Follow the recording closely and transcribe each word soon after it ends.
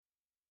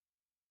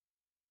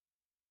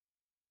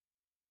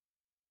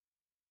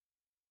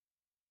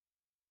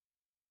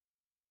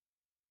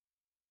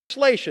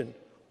legislation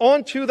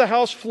onto the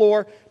House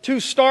floor to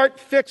start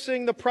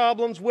fixing the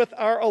problems with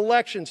our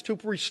elections, to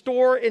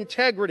restore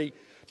integrity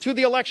to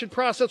the election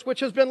process, which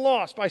has been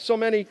lost by so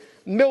many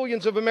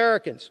millions of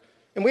Americans.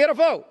 And we had a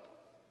vote.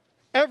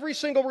 Every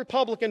single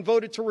Republican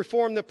voted to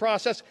reform the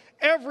process.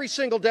 Every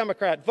single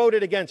Democrat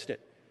voted against it.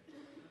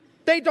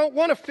 They don't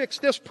want to fix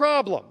this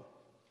problem.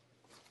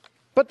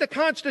 But the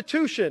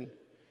Constitution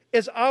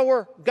is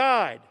our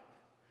guide.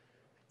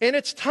 And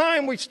it's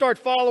time we start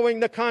following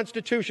the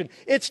Constitution.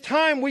 It's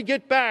time we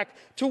get back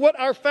to what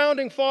our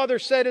founding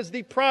fathers said is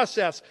the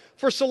process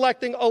for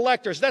selecting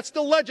electors. That's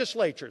the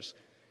legislatures.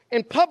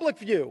 In public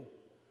view,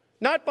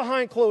 not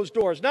behind closed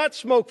doors, not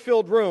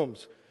smoke-filled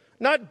rooms,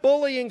 not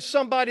bullying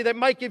somebody that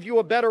might give you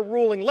a better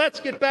ruling. Let's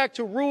get back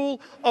to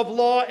rule of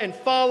law and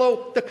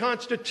follow the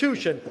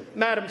Constitution,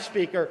 Madam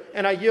Speaker.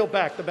 And I yield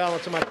back the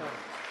balance of my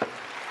time.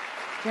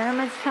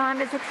 Gentleman's time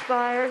has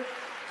expired.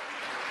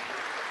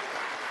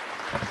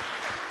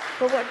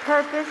 For what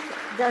purpose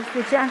does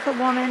the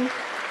gentlewoman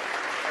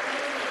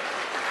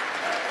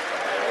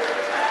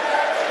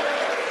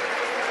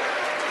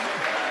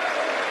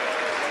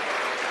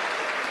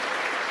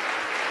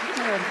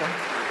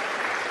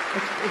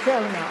It's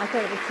over now. I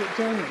thought it was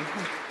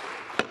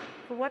Jamie.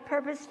 For what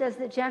purpose does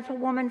the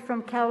gentlewoman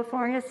from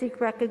California seek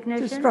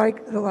recognition? To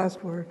strike the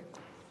last word.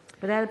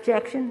 Without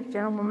objection, the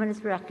gentlewoman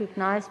is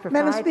recognized for 5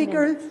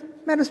 minutes.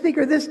 Madam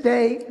Speaker, this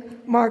day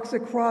marks a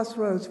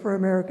crossroads for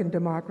American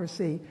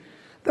democracy.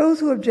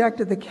 Those who object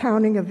to the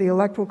counting of the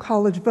Electoral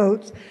College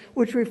votes,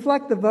 which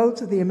reflect the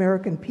votes of the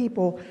American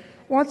people,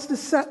 want to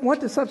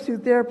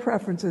substitute their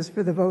preferences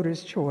for the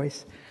voter's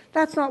choice.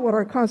 That's not what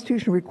our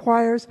Constitution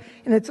requires,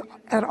 and it's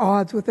at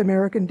odds with the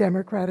American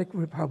Democratic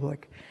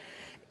Republic.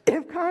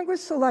 If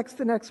Congress selects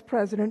the next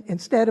president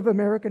instead of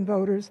American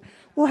voters,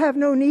 we'll have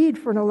no need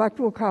for an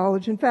electoral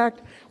college. In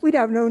fact, we'd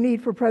have no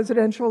need for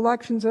presidential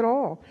elections at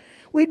all.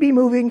 We'd be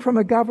moving from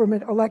a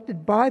government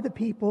elected by the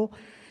people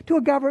to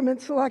a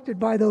government selected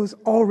by those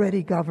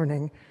already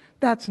governing.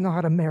 That's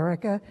not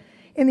America.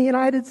 In the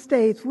United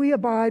States, we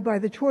abide by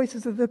the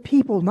choices of the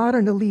people, not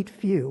an elite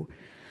few.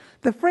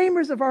 The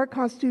framers of our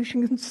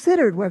Constitution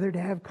considered whether to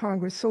have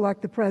Congress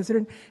select the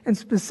president and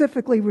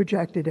specifically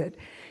rejected it.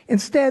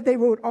 Instead, they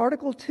wrote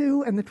Article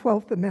 2 and the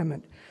 12th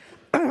Amendment.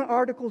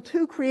 Article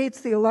 2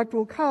 creates the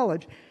Electoral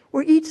College,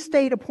 where each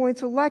state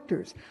appoints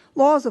electors.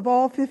 Laws of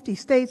all 50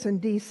 states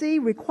and D.C.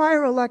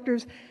 require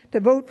electors to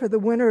vote for the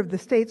winner of the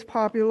state's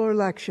popular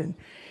election.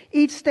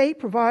 Each state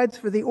provides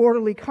for the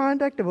orderly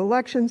conduct of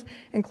elections,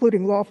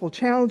 including lawful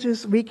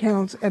challenges,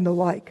 recounts, and the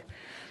like.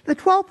 The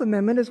 12th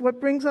Amendment is what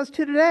brings us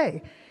to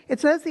today. It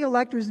says the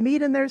electors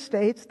meet in their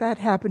states. That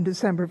happened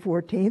December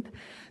 14th.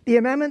 The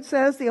amendment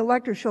says the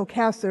electors shall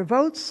cast their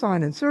votes,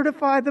 sign and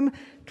certify them,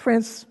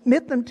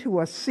 transmit them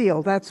to a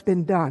seal. That's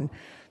been done.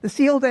 The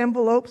sealed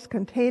envelopes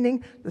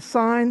containing the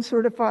signed,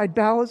 certified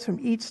ballots from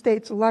each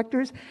state's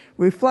electors,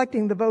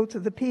 reflecting the votes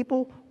of the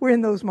people, were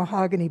in those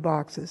mahogany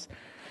boxes.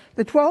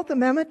 The 12th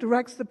Amendment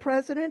directs the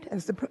president,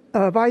 as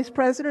the vice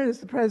president, as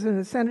the president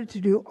of the Senate, to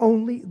do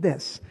only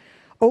this: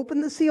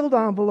 open the sealed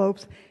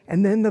envelopes,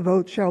 and then the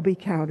votes shall be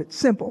counted.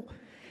 Simple.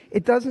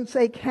 It doesn't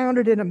say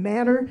counted in a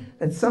manner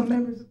that some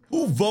members of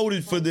Who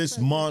voted for this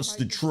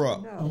monster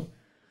truck? No.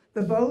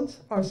 The votes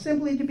are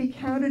simply to be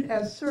counted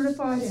as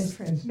certified and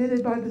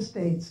transmitted by the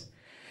states.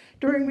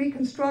 During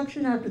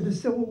Reconstruction after the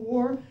Civil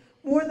War,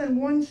 more than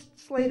one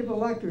slate of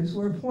electors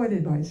were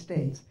appointed by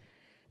states.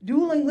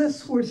 Dueling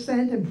lists were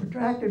sent and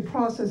protracted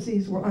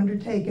processes were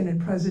undertaken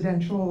in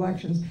presidential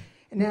elections.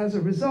 And as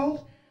a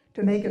result,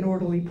 to make an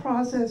orderly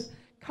process,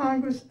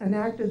 Congress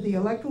enacted the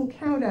Electoral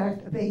Count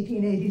Act of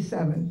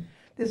 1887.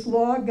 This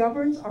law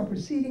governs our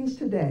proceedings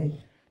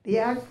today. The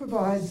act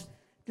provides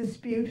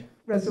dispute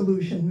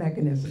resolution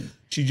mechanisms.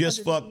 She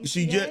just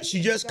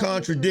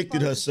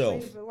contradicted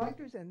herself.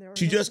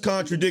 She just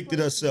contradicted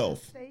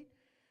herself.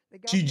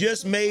 She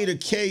just made a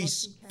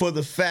case for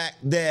the fact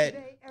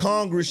that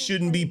Congress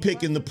shouldn't be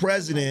picking the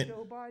president,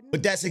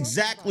 but that's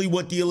exactly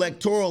what the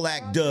Electoral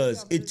Act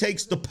does. It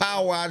takes the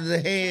power out of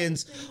the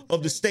hands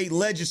of the state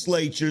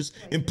legislatures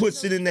and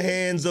puts it in the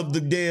hands of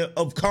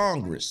of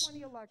Congress.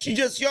 She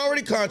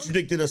already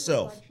contradicted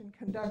herself.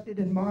 Conducted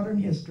in modern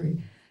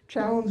history.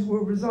 Challenges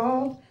were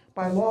resolved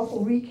by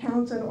lawful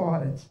recounts and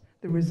audits.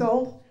 The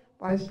result,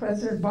 Vice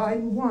President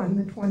Biden won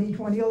the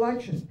 2020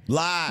 election.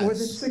 Lies. More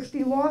than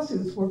 60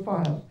 lawsuits were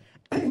filed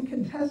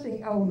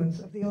contesting elements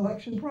of the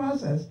election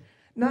process.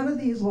 None of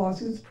these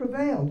lawsuits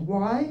prevailed.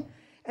 Why?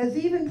 As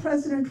even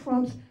President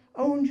Trump's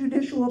own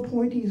judicial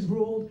appointees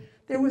ruled,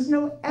 there was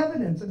no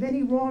evidence of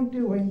any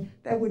wrongdoing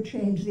that would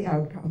change the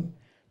outcome.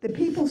 The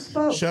people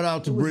spoke. Shout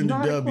out to It was Brenda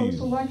not a W. close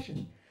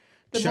election.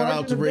 Shout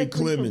out to Ray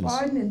Clemens.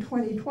 Biden in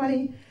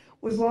 2020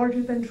 was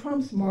larger than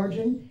Trump's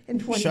margin in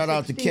 2016. Shout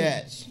out to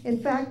Katz.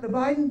 In fact, the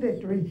Biden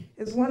victory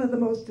is one of the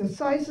most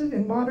decisive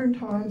in modern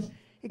times,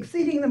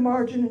 exceeding the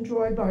margin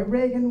enjoyed by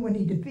Reagan when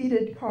he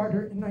defeated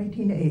Carter in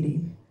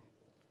 1980.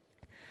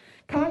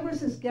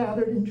 Congress is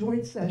gathered in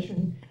joint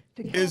session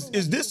to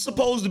Is this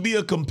supposed to be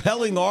a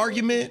compelling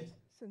argument?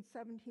 since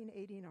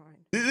 1789.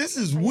 This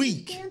is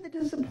weak. I understand the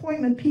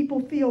disappointment people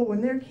feel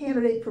when their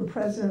candidate for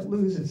president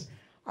loses.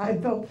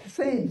 I've felt the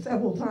same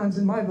several times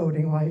in my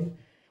voting life.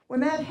 When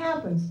that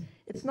happens,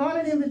 it's not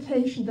an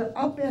invitation to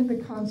upend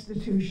the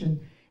Constitution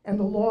and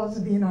the laws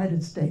of the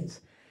United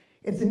States.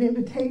 It's an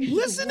invitation.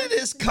 Listen to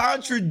this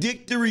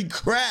contradictory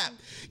crap.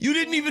 You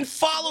didn't even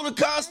follow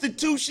the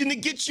Constitution to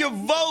get your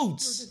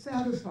votes.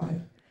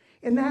 Dissatisfied.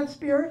 In that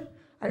spirit,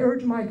 I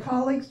urge my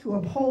colleagues to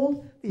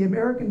uphold the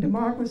American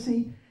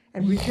democracy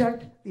and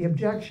reject the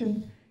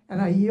objection,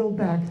 and I yield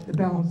back the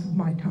balance of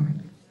my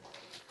time.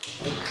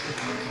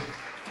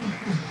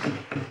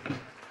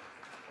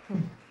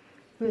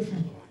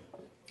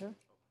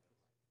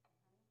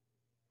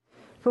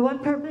 For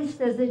what purpose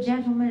does the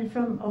gentleman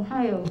from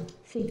Ohio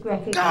seek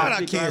recognition? God,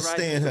 I can't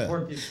stand her.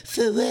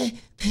 For what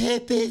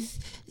purpose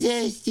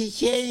does the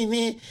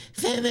gentleman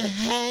from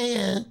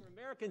Ohio?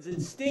 Americans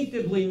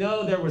instinctively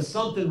know there was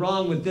something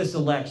wrong with this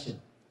election.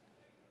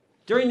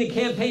 During the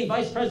campaign,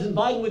 Vice President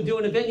Biden would do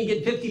an event and he'd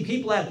get 50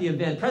 people at the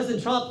event.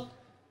 President Trump,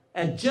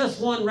 at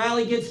just one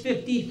rally, gets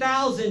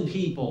 50,000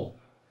 people.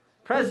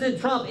 President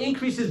Trump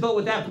increases vote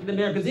with African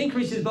Americans,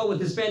 increases vote with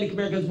Hispanic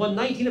Americans, won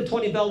 19 of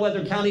 20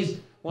 bellwether counties,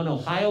 won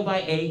Ohio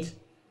by 8,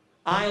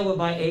 Iowa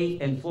by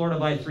 8, and Florida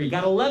by 3.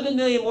 Got 11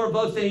 million more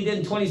votes than he did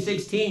in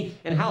 2016,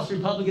 and House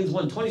Republicans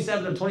won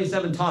 27 of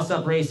 27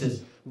 toss-up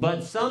races.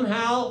 But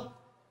somehow,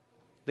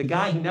 the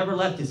guy who never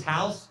left his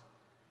house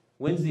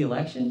wins the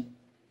election.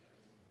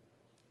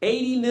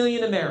 80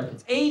 million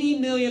Americans, 80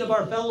 million of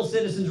our fellow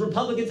citizens,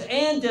 Republicans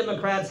and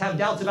Democrats, have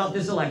doubts about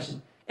this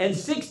election. And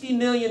 60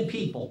 million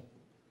people,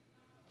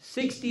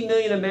 60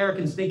 million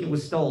Americans think it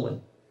was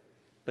stolen.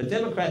 But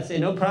Democrats say,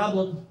 no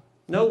problem,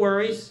 no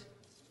worries,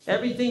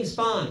 everything's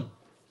fine.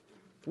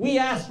 We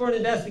asked for an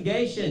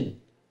investigation.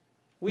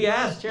 We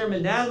asked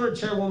Chairman Nadler,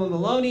 Chairwoman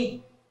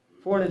Maloney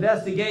for an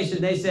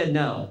investigation. They said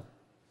no.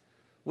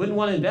 Wouldn't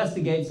want to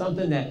investigate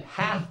something that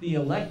half the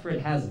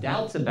electorate has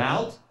doubts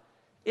about.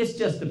 It's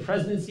just the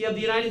presidency of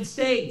the United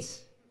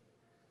States.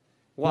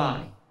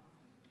 Why?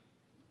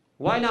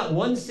 Why not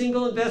one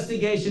single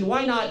investigation?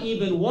 Why not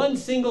even one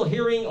single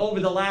hearing over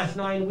the last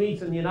 9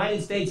 weeks in the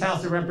United States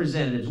House of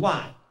Representatives?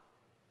 Why?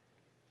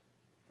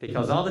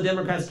 Because all the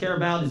Democrats care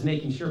about is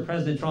making sure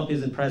President Trump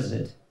isn't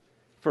president.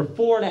 For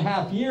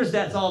 4.5 years,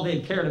 that's all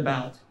they've cared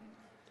about.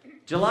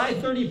 July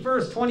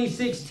 31st,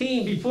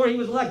 2016, before he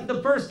was elected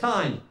the first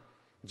time,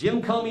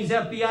 Jim Comey's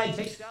FBI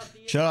takes out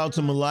the... Shout out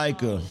to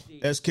Malika.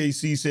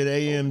 SKC said,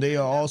 AM, they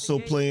are also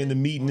playing the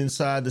meeting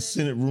inside the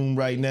Senate room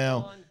right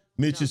now.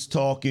 Mitch is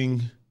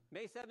talking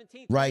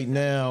right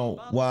now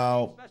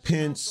while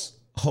Pence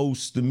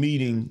hosts the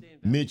meeting.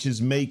 Mitch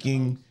is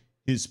making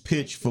his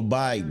pitch for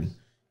Biden.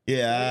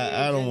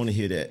 Yeah, I don't want to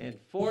hear that. And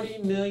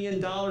 $40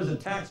 million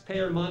of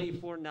taxpayer money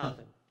for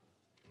nothing.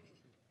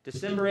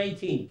 December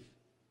 18th,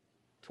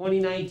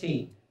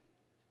 2019,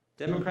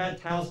 Democrat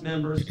House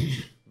members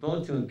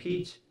vote to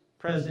impeach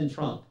President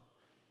Trump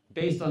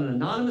based on an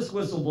anonymous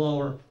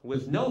whistleblower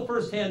with no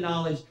firsthand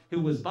knowledge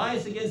who was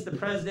biased against the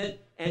president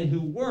and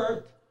who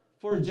worked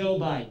for Joe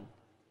Biden.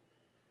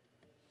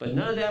 But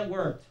none of that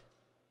worked.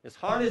 As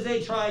hard as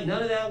they tried,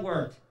 none of that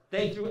worked.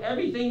 They threw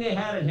everything they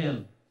had at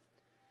him.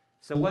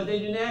 So what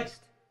did they do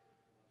next?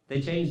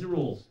 They changed the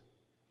rules.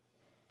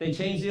 They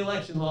changed the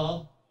election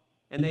law,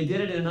 and they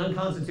did it in an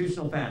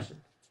unconstitutional fashion.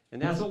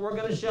 And that's what we're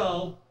going to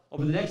show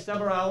over the next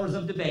several hours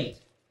of debate.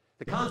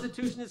 The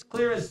Constitution is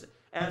clear, as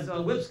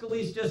Whip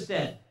Scalise just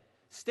said.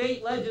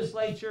 State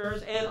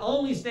legislatures, and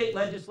only state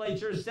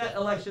legislatures, set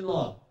election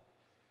law.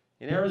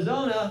 In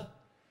Arizona,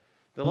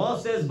 the law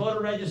says voter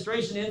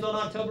registration ends on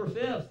October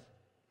 5th.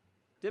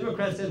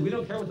 Democrats said, we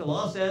don't care what the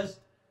law says.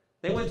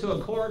 They went to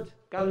a court,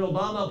 got an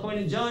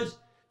Obama-appointed judge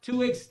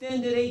to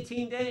extend it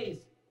 18 days.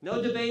 No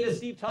debate, as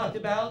Steve talked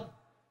about.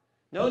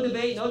 No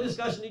debate, no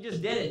discussion, he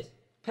just did it.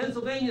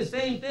 Pennsylvania,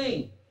 same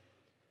thing.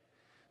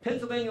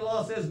 Pennsylvania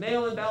law says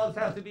mail-in ballots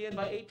have to be in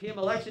by 8 p.m.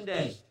 election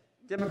day.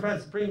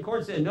 Democrat Supreme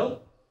Court said,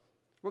 nope,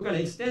 we're going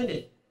to extend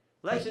it.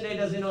 Election day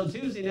doesn't end on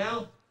Tuesday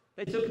now.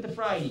 They took it to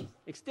Friday.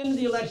 Extended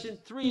the election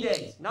 3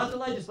 days. Not the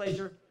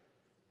legislature,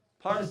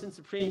 partisan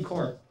Supreme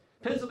Court.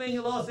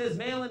 Pennsylvania law says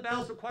mail-in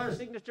ballots require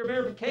signature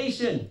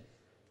verification.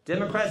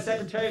 Democrat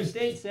Secretary of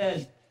State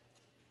said,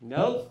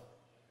 nope,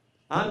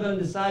 I'm going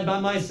to decide by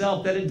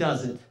myself that it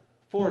doesn't.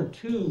 For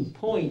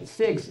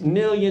 2.6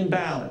 million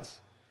ballots.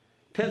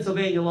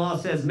 Pennsylvania law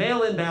says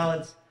mail-in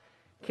ballots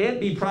can't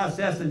be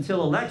processed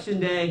until Election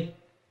Day.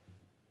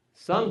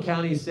 Some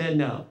counties said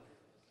no.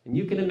 And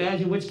you can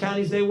imagine which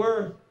counties they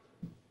were.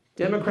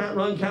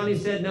 Democrat-run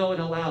counties said no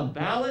and allowed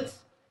ballots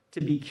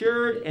to be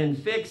cured and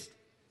fixed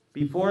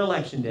before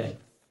Election Day.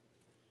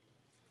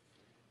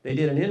 They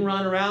did an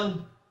in-run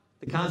around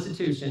the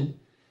Constitution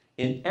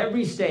in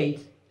every state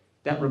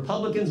that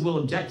Republicans will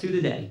object to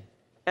today.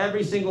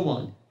 Every single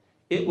one.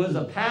 It was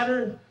a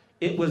pattern.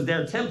 It was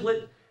their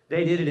template.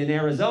 They did it in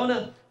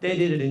Arizona. They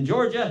did it in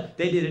Georgia.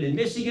 They did it in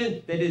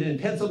Michigan. They did it in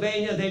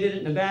Pennsylvania. They did it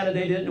in Nevada.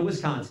 They did it in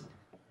Wisconsin.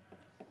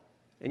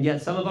 And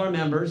yet some of our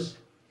members,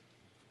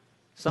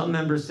 some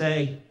members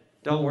say,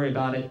 don't worry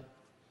about it.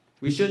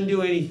 We shouldn't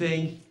do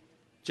anything,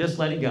 just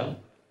let it go.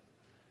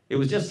 It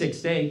was just 6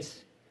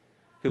 states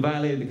who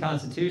violated the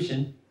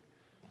Constitution.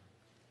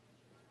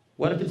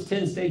 What if it's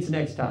 10 states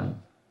next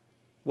time?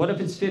 What if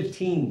it's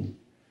 15?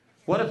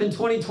 What if in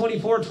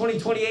 2024,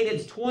 2028,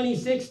 it's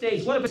 26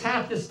 states? What if it's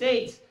half the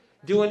states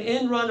do an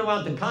end run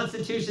around what the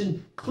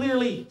Constitution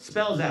clearly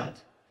spells out?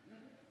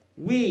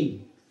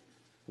 We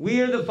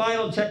are the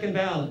final check and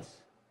balance.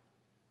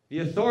 The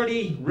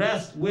authority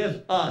rests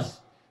with us,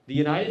 the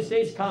United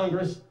States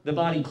Congress, the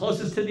body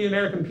closest to the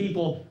American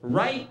people,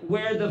 right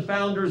where the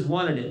founders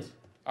wanted it.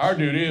 Our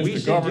duty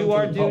is to govern do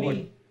our for the public.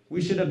 duty.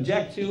 We should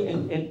object to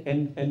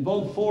and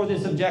vote for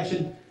this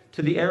objection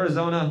to the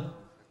Arizona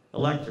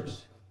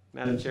electors.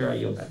 Madam Chair, I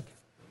yield back.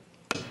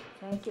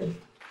 Thank you.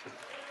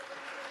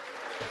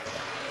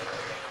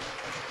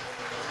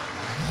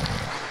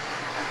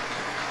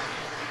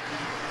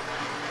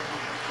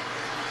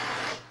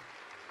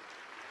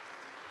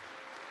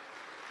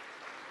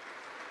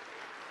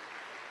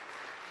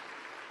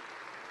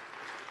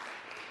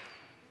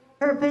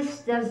 Purpose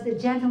does the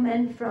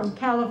gentleman from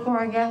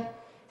California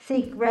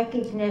seek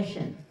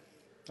recognition?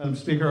 Madam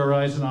Speaker, I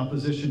rise in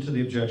opposition to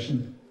the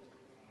objection.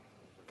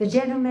 The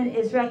gentleman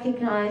is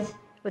recognized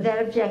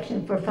without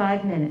objection for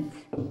 5 minutes.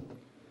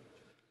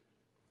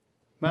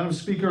 Madam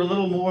Speaker, a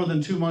little more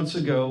than 2 months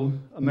ago,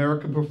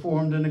 America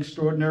performed an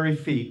extraordinary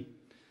feat.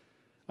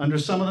 Under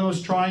some of the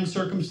most trying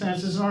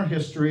circumstances in our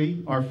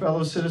history, our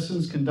fellow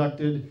citizens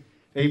conducted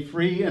a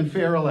free and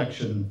fair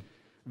election,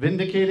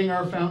 vindicating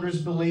our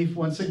founders' belief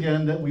once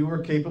again that we were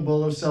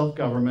capable of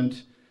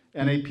self-government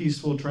and a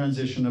peaceful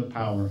transition of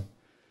power.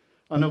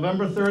 On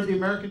November 3rd, the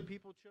American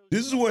people chose...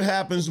 This is what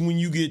happens when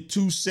you get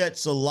two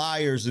sets of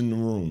liars in the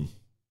room.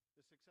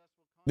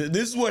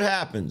 This is what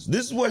happens.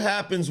 This is what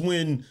happens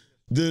when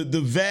the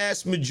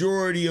vast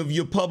majority of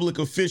your public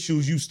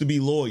officials used to be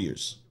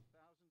lawyers.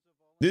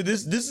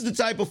 This is the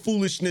type of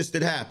foolishness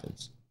that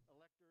happens.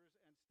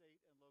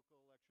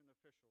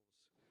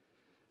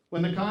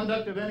 When the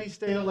conduct of any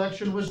state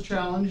election was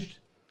challenged,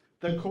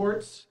 the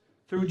courts,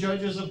 through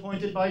judges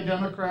appointed by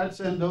Democrats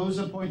and those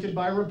appointed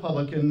by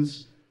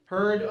Republicans,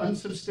 heard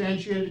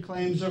unsubstantiated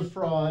claims of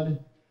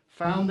fraud,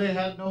 found they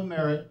had no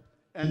merit,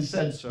 and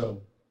said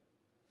so.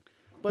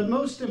 But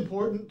most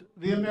important,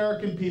 the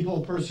American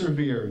people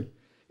persevered.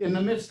 In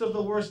the midst of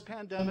the worst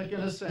pandemic in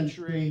a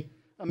century,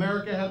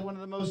 America had one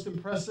of the most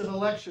impressive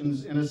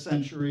elections in a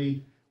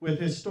century with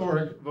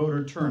historic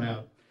voter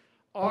turnout.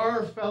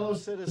 Our fellow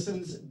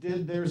citizens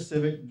did their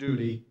civic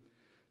duty.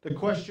 The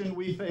question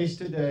we face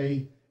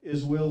today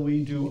is, will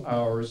we do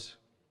ours?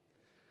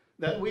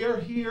 That we are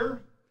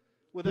here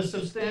with a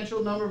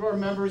substantial number of our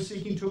members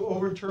seeking to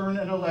overturn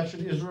an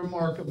election is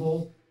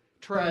remarkable,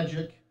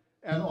 tragic,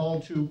 and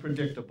all too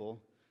predictable.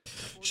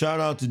 Shout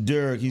out to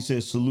Derek. He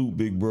says, salute,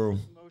 big bro.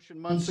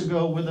 Months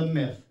ago with a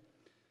myth.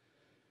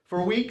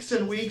 For weeks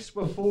and weeks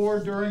before,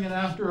 during, and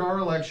after our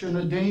election,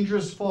 a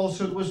dangerous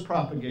falsehood was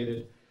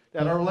propagated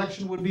that our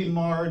election would be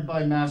marred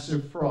by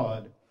massive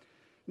fraud.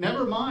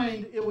 Never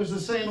mind, it was the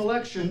same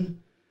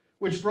election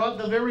which brought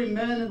the very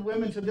men and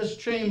women to this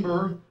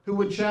chamber who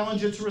would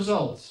challenge its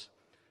results.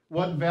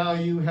 What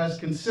value has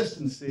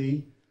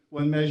consistency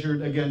when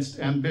measured against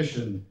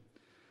ambition?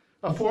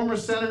 A former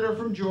senator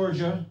from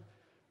Georgia,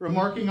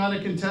 remarking on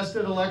a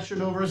contested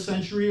election over a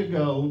century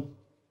ago,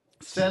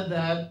 said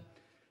that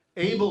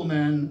able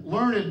men,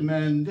 learned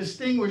men,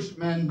 distinguished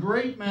men,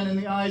 great men in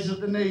the eyes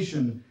of the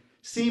nation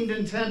seemed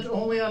intent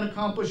only on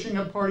accomplishing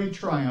a party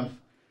triumph.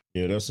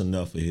 Yeah, that's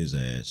enough of his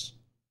ass.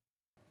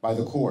 By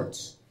the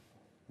courts,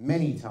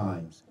 many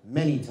times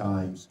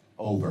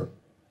over.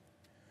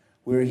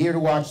 We're here to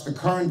watch the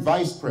current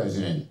vice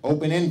president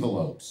open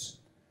envelopes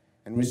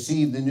and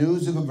receive the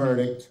news of a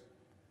verdict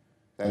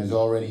that has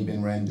already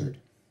been rendered.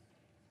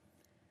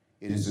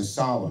 It is a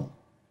solemn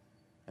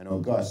and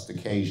august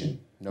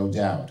occasion, no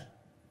doubt,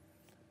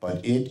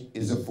 but it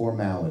is a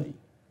formality.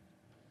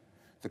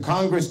 The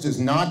Congress does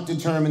not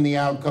determine the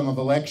outcome of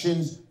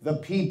elections, the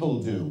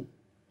people do.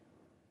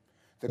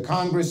 The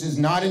Congress is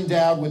not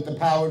endowed with the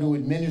power to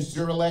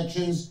administer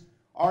elections.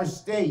 Our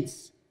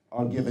states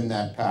are given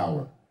that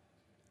power.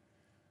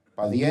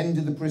 By the end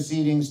of the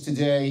proceedings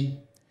today,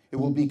 it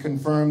will be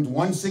confirmed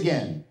once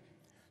again,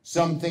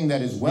 something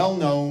that is well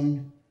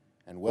known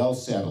and well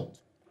settled.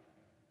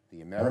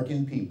 The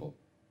American people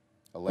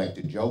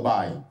elected Joe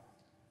Biden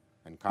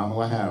and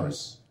Kamala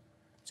Harris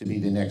to be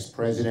the next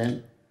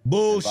president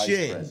and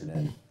vice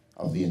president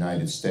of the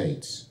United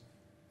States.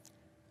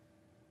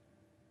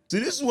 See,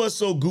 this is what's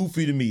so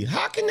goofy to me.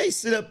 How can they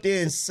sit up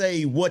there and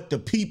say what the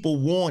people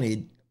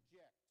wanted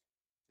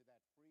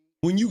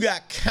when you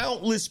got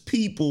countless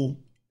people?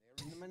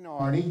 They're in the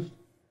minority.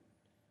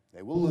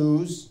 They will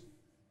lose.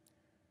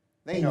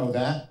 They know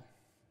that.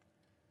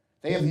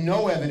 They have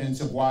no evidence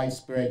of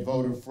widespread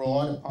voter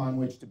fraud upon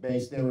which to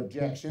base their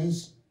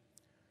objections.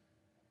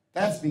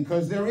 That's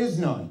because there is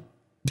none.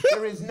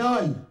 There is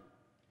none.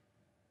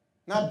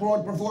 Not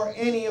brought before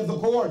any of the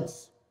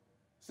courts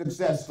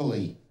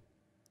successfully.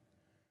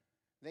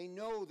 They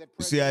know that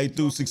See how he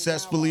threw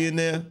successfully in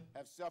there?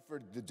 have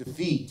suffered the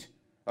defeat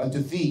a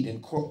defeat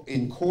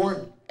in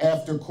court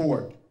after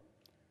court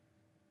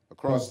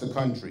across the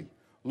country,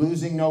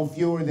 losing no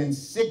fewer than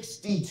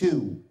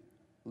 62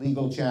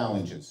 legal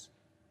challenges.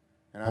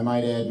 And I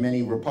might add,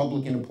 many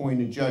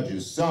Republican-appointed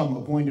judges, some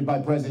appointed by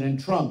President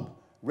Trump,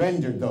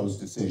 rendered those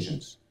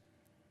decisions.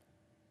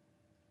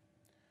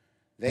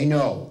 They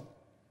know,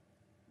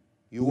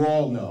 you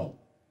all know,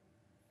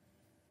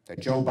 that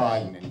Joe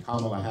Biden and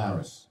Kamala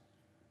Harris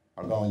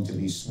are going to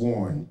be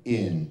sworn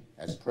in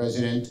as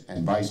President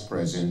and Vice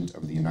President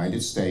of the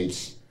United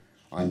States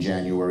on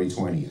January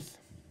 20th.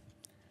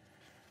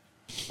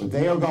 But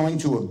they are going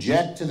to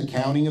object to the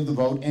counting of the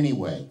vote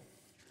anyway.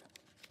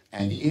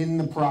 And in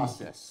the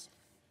process,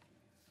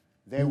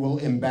 they will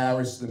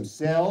embarrass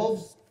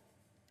themselves,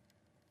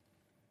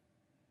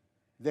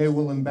 they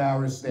will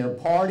embarrass their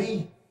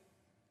party,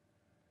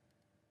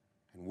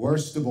 and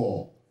worst of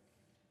all,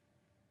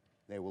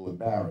 they will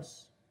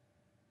embarrass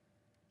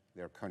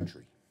their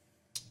country.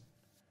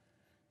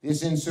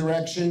 This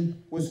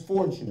insurrection was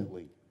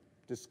fortunately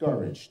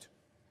discouraged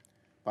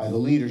by the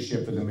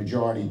leadership of the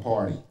majority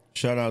party.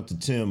 Shout out to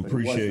Tim,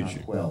 appreciate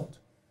you. Quelled.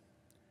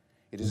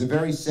 It is a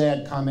very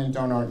sad comment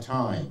on our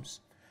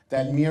times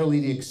that merely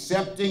the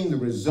accepting the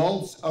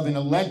results of an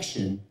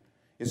election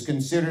is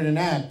considered an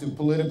act of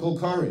political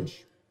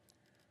courage.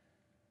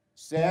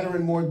 Sadder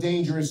and more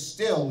dangerous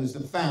still is the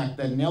fact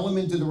that an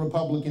element of the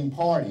Republican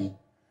Party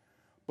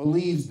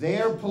believes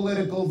their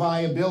political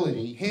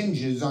viability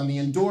hinges on the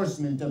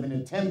endorsement of an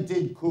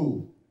attempted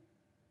coup.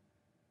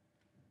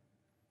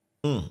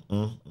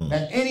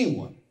 That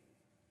anyone,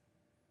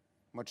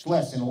 much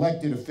less an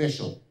elected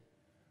official,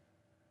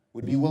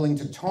 would be willing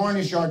to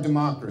tarnish our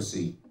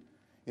democracy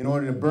in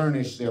order to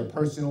burnish their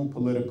personal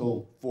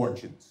political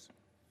fortunes.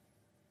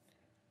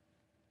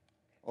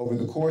 Over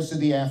the course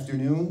of the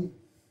afternoon,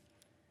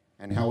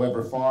 and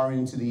however far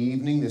into the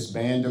evening this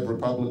band of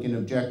Republican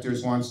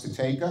objectors wants to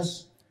take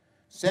us,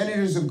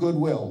 senators of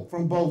goodwill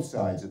from both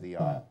sides of the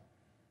aisle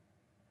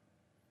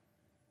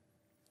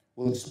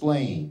will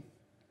explain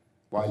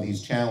why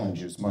these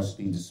challenges must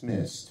be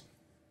dismissed.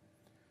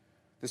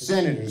 The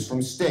senators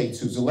from states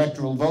whose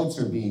electoral votes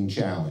are being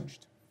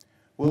challenged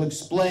will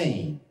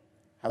explain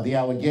how the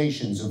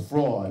allegations of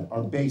fraud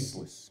are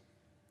baseless.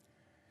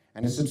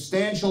 And a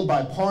substantial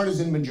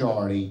bipartisan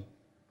majority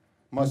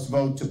must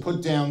vote to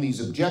put down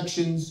these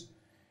objections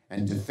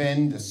and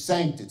defend the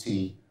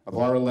sanctity of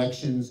our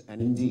elections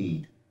and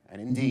indeed,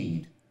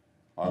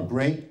 our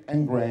great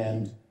and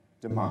grand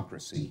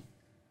democracy.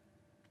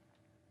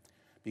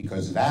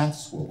 Because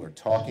that's what we're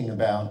talking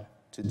about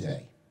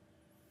today.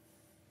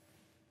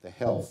 The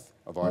health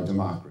of our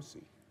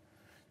democracy.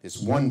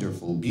 This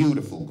wonderful,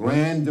 beautiful,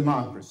 grand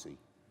democracy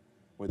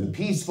where the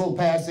peaceful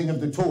passing of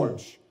the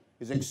torch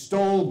is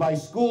extolled by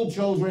school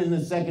children in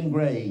the second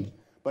grade,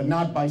 but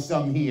not by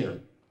some here.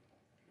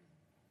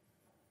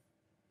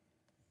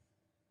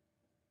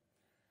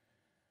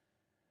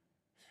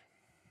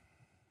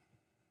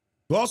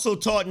 We're also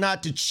taught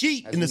not to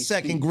cheat in the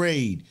second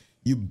grade,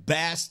 you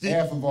bastard.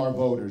 Half of our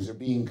voters are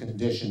being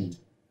conditioned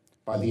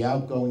by the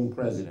outgoing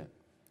president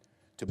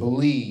to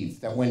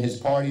believe that when his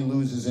party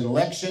loses an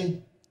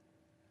election,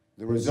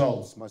 the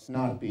results must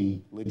not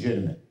be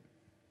legitimate.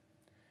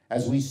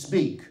 As we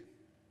speak,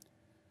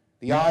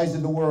 the eyes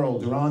of the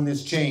world are on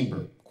this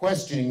chamber,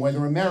 questioning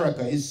whether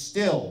America is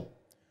still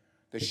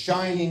the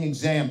shining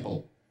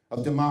example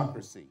of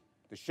democracy,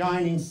 the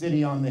shining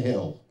city on the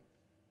hill.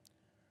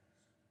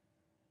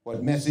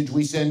 What message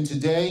we send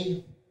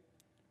today?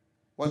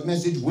 What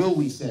message will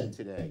we send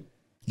today?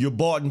 You're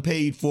bought and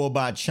paid for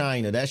by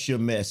China. That's your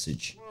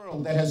message. A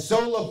world that has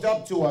so looked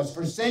up to us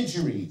for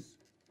centuries.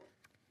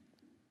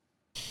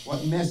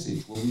 What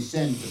message will we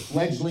send to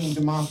fledgling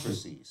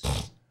democracies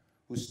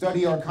who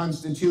study our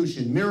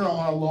Constitution, mirror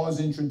our laws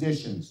and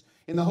traditions,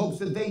 in the hopes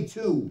that they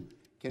too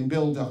can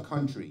build a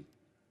country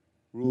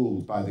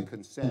ruled by the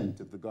consent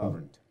of the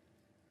governed?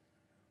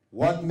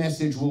 What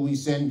message will we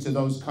send to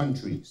those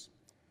countries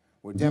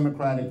where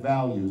democratic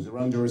values are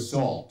under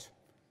assault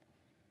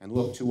and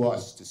look to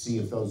us to see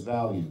if those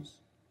values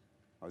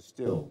are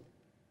still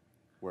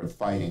worth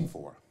fighting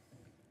for?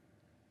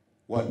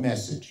 What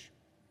message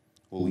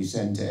will we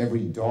send to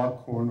every dark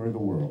corner of the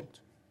world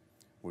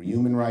where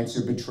human rights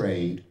are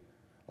betrayed,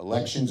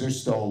 elections are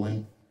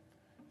stolen,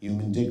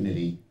 human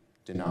dignity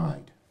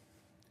denied?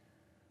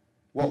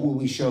 What will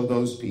we show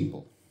those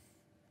people?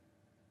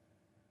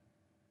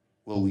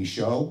 Will we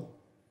show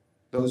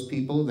those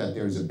people that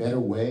there's a better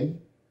way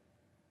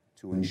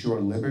to ensure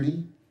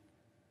liberty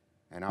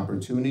and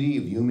opportunity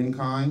of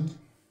humankind?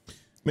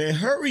 Man,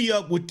 hurry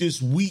up with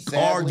this weak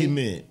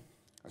argument.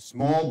 A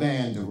small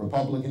band of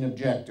Republican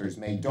objectors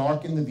may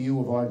darken the view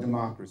of our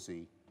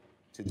democracy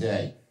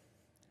today,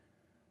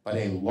 but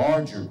a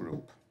larger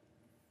group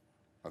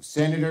of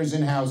senators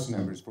and House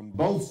members from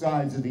both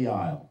sides of the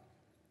aisle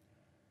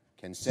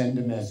can send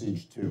a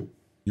message too.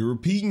 You're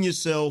repeating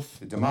yourself.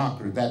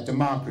 That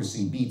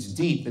democracy beats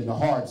deep in the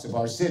hearts of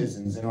our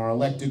citizens and our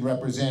elected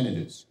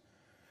representatives.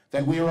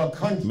 That we are a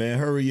country. Man,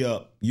 hurry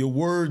up. Your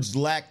words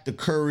lack the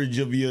courage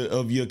of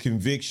your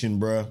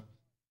conviction, bruh.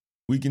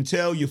 We can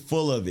tell you're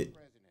full of it.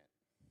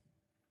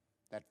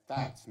 That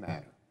facts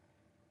matter,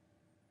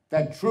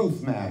 that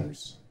truth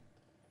matters,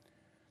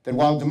 that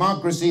while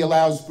democracy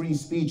allows free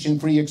speech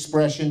and free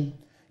expression,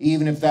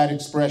 even if that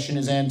expression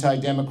is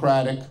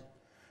anti-democratic,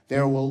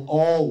 there will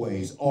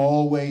always,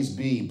 always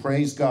be,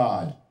 praise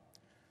God,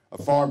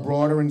 a far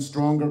broader and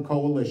stronger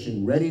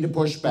coalition ready to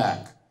push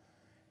back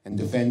and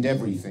defend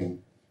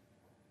everything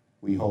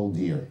we hold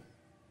dear.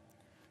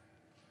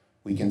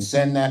 We can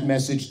send that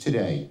message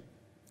today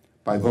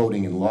by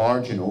voting in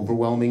large and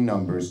overwhelming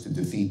numbers to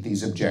defeat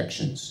these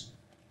objections.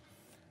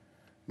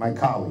 My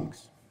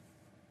colleagues,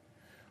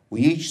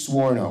 we each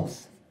swore an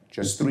oath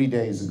just 3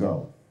 days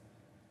ago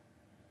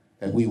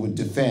that we would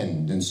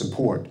defend and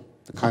support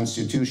the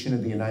Constitution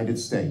of the United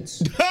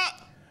States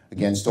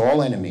against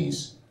all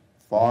enemies,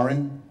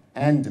 foreign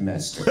and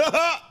domestic,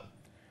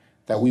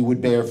 that we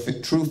would bear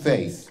true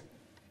faith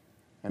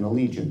and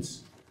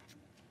allegiance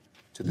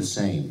to the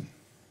same.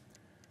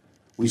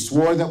 We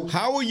swore that...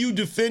 How are you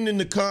defending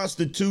the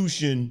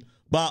Constitution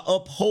by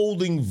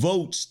upholding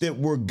votes that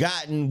were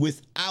gotten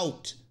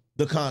without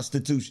the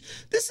Constitution?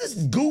 This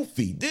is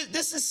goofy.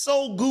 This is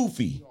so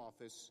goofy.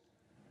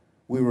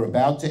 We were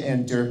about to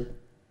enter,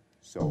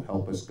 so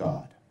help us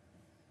God.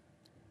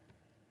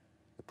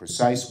 The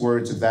precise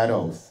words of that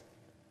oath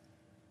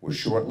were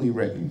shortly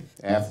written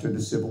after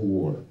the Civil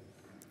War,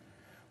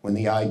 when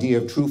the idea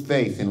of true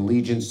faith and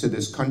allegiance to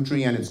this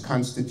country and its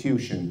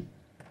Constitution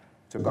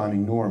took on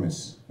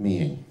enormous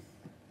meaning.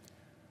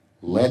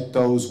 Let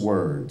those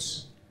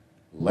words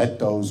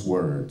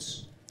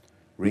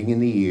ring in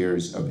the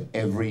ears of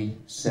every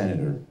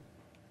senator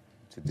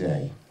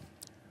today.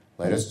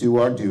 Let us do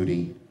our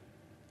duty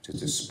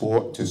to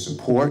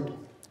support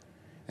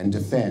and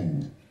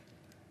defend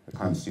the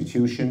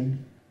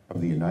Constitution of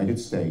the United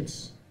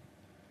States.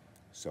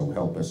 So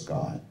help us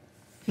God.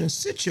 Man,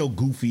 sit your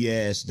goofy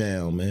ass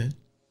down, man.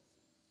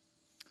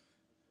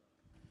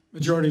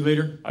 Majority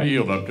Leader. I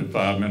yield up to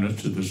 5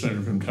 minutes to the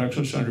Senator from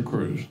Texas, Senator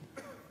Cruz.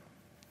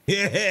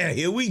 Yeah,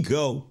 here we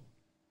go.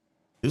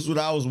 This is what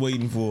I was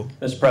waiting for.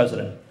 Mr.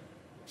 President.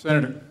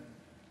 Senator.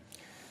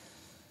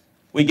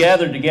 We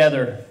gathered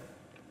together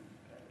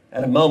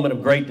at a moment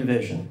of great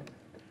division,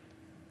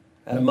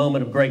 at a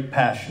moment of great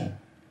passion.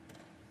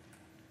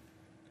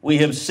 We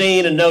have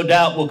seen, and no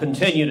doubt will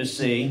continue to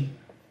see,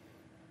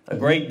 a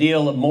great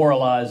deal of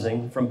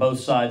moralizing from both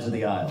sides of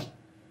the aisle.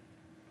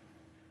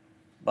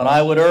 But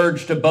I would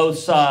urge to both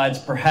sides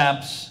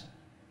perhaps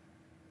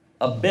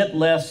a bit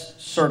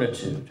less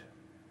certitude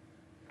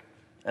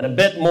and a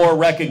bit more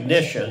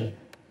recognition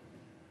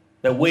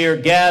that we are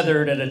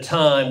gathered at a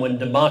time when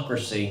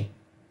democracy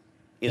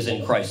is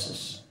in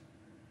crisis.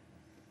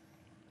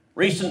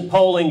 Recent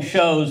polling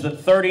shows that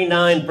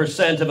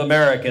 39% of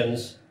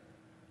Americans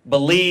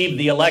believe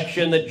the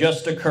election that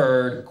just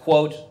occurred,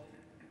 quote,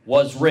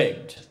 was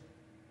rigged.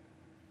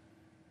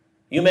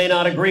 You may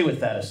not agree with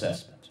that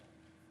assessment,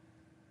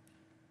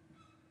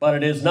 but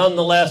it is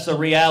nonetheless a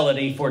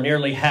reality for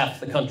nearly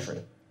half the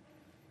country.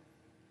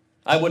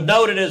 I would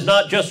note it is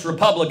not just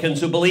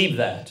Republicans who believe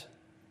that.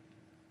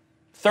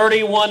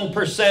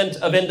 31%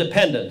 of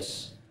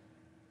independents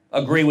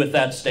agree with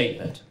that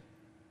statement.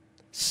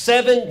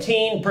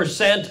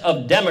 17%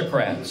 of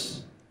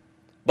Democrats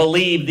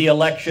believe the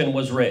election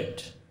was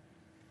rigged.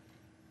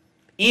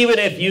 Even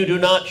if you do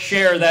not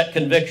share that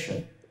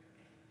conviction,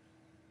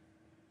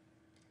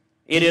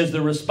 it is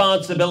the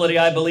responsibility,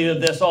 I believe,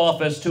 of this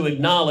office to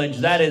acknowledge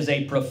that is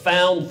a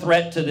profound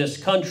threat to this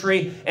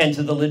country and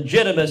to the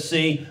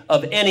legitimacy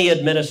of any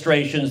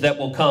administrations that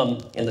will come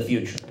in the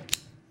future.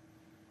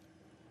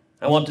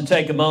 I want to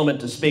take a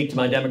moment to speak to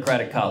my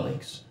Democratic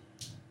colleagues.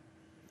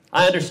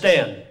 I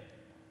understand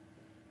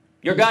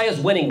your guy is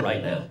winning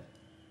right now.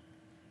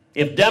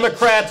 If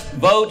Democrats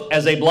vote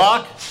as a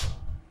bloc,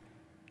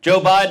 Joe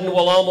Biden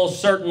will almost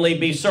certainly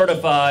be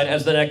certified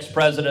as the next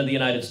president of the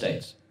United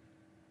States.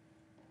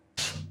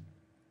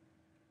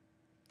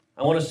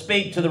 I want to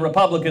speak to the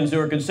Republicans who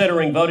are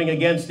considering voting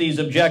against these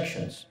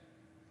objections.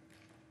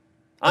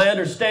 I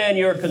understand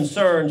your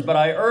concerns, but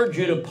I urge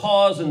you to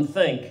pause and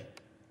think.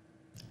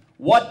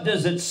 What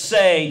does it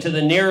say to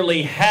the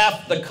nearly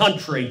half the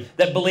country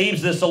that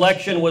believes this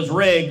election was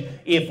rigged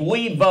if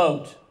we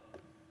vote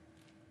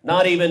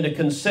not even to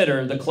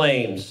consider the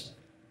claims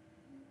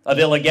of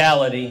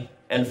illegality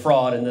and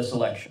fraud in this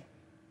election?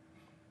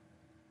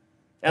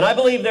 And I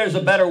believe there's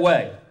a better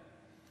way.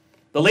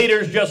 The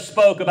leaders just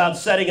spoke about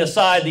setting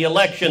aside the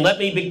election. Let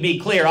me be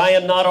clear. I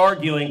am not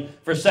arguing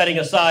for setting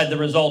aside the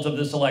result of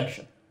this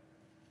election.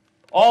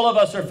 All of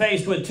us are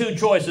faced with two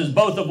choices,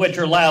 both of which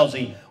are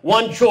lousy.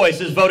 One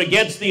choice is vote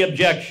against the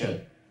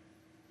objection.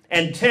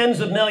 And tens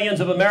of millions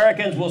of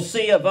Americans will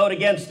see a vote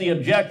against the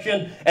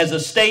objection as a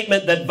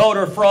statement that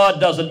voter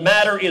fraud doesn't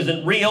matter,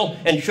 isn't real,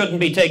 and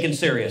shouldn't be taken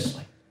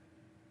seriously.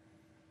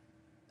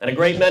 And a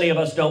great many of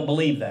us don't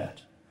believe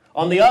that.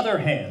 On the other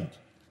hand,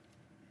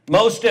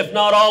 most, if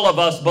not all of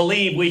us,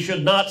 believe we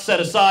should not set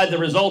aside the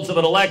results of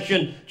an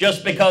election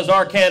just because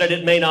our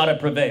candidate may not have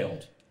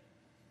prevailed.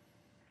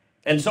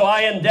 And so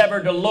I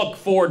endeavored to look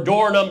for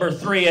door number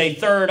 3, a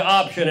third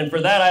option, and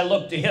for that I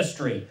looked to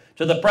history,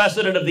 to the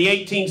precedent of the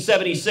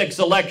 1876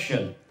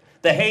 election,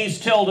 the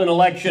Hayes-Tilden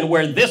election,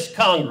 where this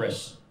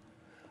Congress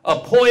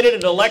appointed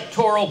an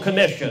electoral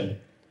commission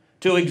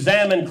to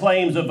examine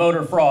claims of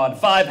voter fraud.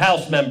 5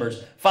 House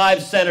members,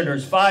 5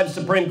 senators, 5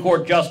 Supreme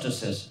Court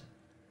justices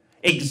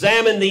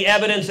examined the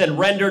evidence and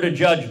rendered a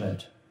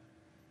judgment.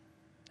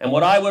 And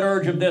what I would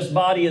urge of this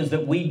body is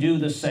that we do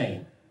the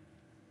same.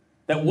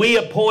 That we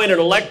appoint an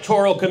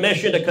electoral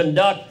commission to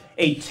conduct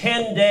a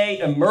 10-day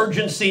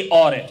emergency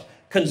audit.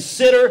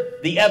 Consider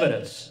the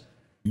evidence.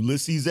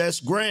 Ulysses S.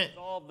 Grant.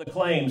 Solve the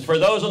claims. For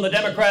those on the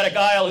Democratic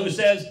aisle who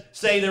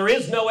say there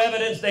is no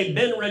evidence, they've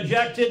been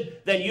rejected,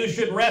 then you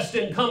should rest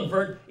in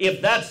comfort.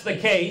 If that's the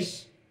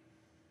case,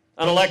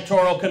 an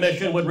electoral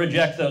commission would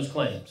reject those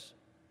claims.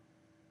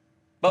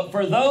 But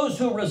for those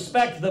who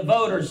respect the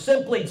voters,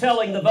 simply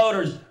telling the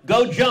voters,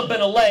 go jump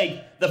in a lake,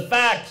 the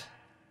fact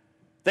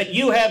that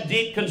you have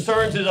deep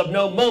concerns is of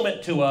no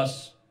moment to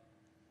us.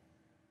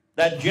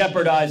 That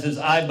jeopardizes,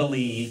 I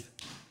believe,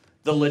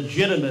 the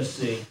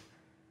legitimacy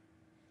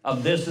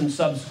of this and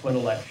subsequent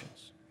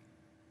elections.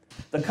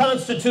 The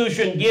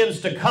Constitution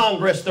gives to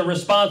Congress the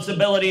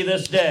responsibility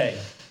this day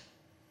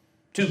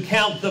to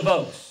count the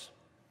votes.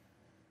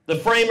 The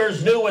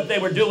framers knew what they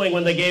were doing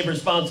when they gave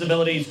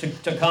responsibilities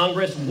to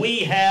Congress.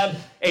 We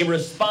have a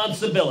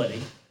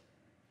responsibility.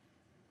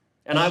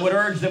 And I would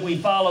urge that we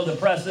follow the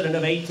precedent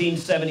of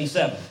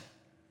 1877.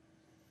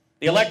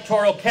 The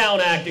Electoral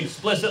Count Act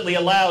explicitly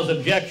allows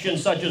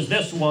objections such as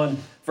this one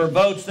for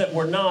votes that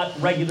were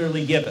not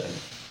regularly given.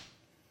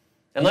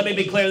 And let me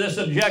be clear, this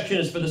objection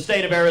is for the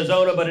state of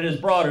Arizona, but it is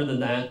broader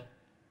than that.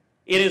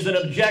 It is an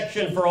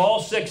objection for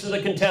all 6 of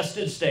the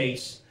contested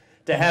states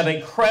to have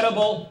a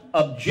credible,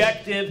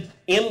 objective,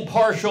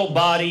 impartial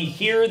body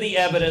hear the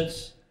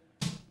evidence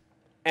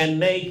and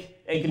make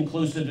a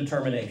conclusive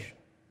determination.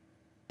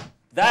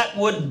 That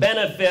would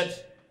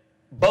benefit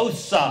both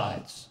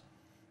sides.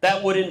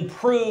 That would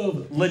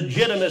improve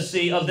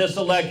legitimacy of this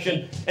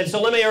election. And so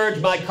let me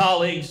urge my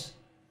colleagues,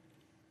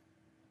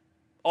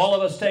 all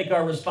of us take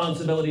our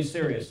responsibility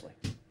seriously.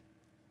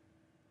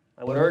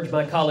 I would urge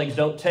my colleagues,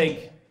 don't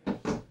take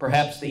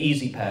perhaps the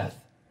easy path,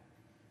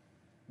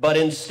 but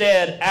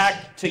instead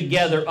act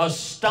together,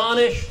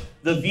 astonish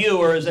the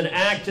viewers, and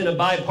act in a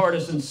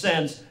bipartisan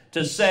sense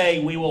to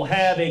say we will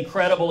have a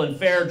credible and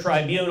fair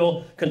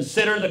tribunal,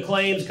 consider the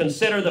claims,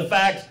 consider the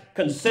facts,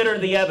 consider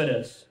the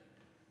evidence,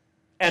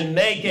 and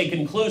make a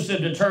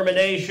conclusive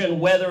determination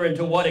whether and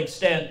to what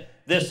extent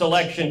this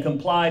election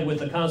complied with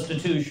the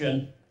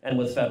Constitution and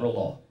with federal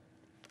law.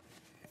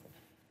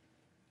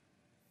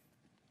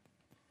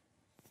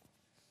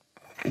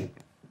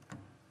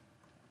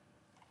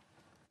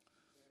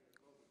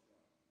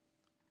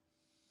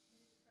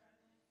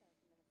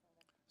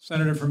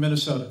 Senator from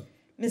Minnesota.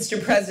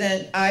 Mr.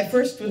 President, I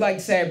first would like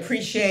to say I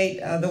appreciate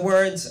the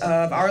words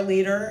of our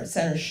leader,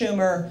 Senator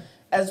Schumer,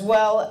 as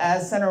well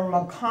as Senator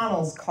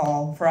McConnell's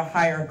call for a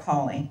higher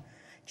calling.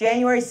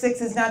 January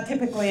 6th is not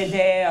typically a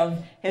day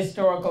of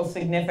historical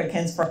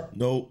significance for...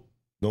 Nope.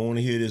 Don't want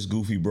to hear this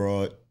goofy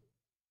broad.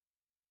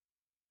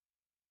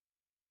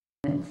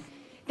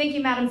 Thank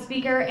you, Madam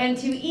Speaker. And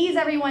to ease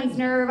everyone's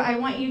nerve, I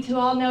want you to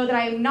all know that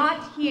I am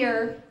not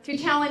here to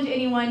challenge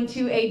anyone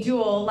to a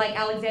duel like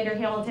Alexander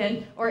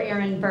Hamilton or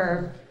Aaron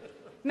Burr.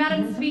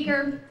 Madam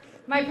Speaker,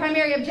 my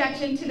primary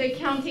objection to the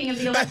counting of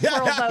the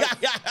electoral votes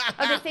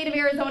of the state of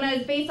Arizona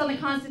is based on the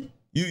Constitution.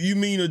 You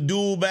mean a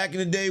duel back in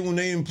the day when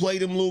they didn't play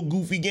them little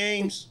goofy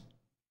games?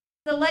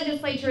 The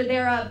legislature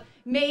thereof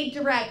may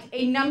direct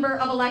a number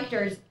of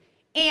electors,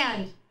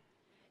 and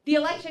the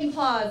election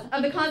clause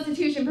of the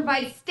Constitution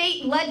provides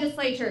state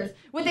legislatures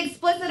with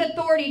explicit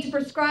authority to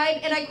prescribe,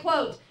 and I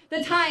quote,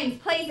 the times,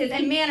 places,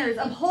 and manners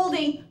of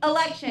holding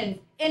elections,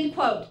 end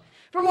quote.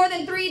 For more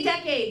than 3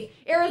 decades,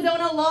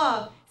 Arizona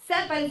law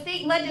set by the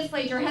state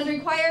legislature has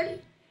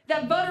required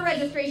that voter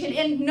registration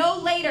end no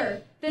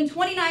later than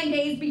 29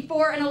 days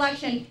before an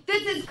election.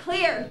 This is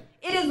clear.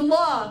 It is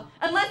law,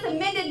 unless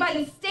amended by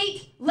the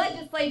state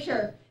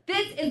legislature.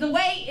 This is the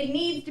way it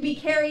needs to be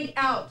carried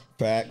out.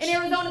 Facts. In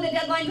Arizona, the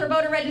deadline for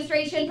voter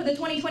registration for the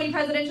 2020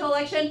 presidential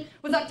election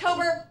was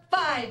October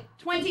 5,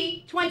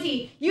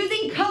 2020.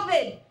 Using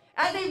COVID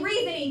as a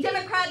reasoning,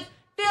 Democrats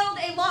filed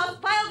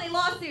a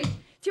lawsuit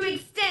to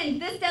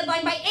extend this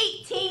deadline by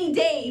 18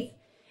 days.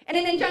 And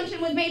an injunction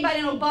was made by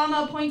an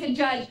Obama-appointed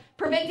judge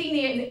preventing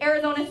the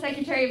Arizona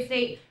Secretary of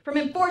State from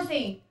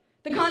enforcing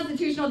the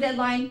constitutional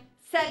deadline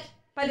set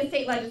by the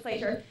state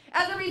legislature.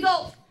 As a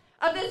result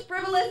of this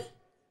frivolous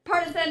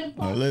partisan...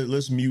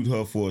 Let's mute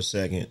her for a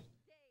second.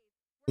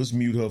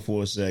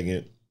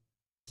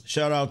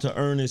 Shout out to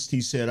Ernest.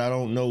 He said, I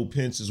don't know,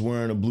 Pence is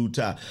wearing a blue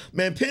tie.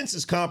 Man, Pence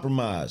is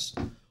compromised.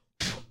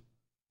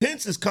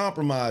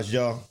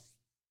 Y'all.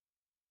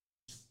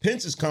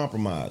 Pence is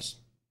compromised.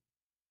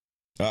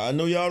 I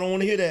know y'all don't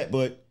want to hear that,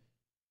 but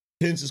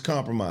Pence is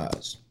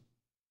compromised.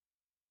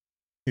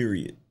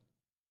 Period.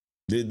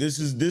 This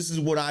is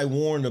what I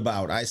warned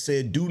about. I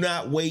said, do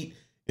not wait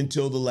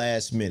until the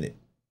last minute.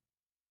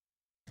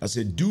 I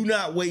said, do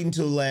not wait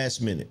until the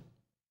last minute.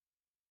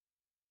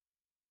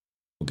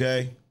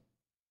 Okay?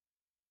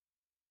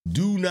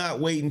 Do not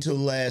wait until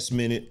the last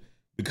minute,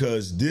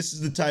 because this is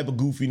the type of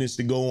goofiness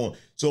to go on.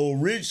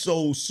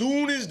 So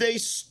soon as they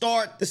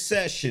start the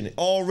session,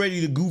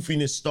 already the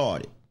goofiness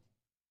started.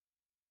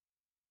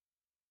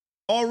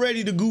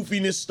 Already the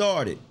goofiness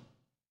started.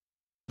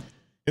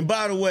 And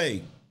by the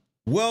way,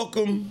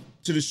 welcome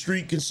to the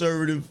Street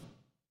Conservative.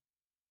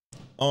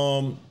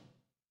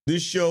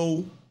 This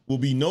show will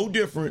be no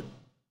different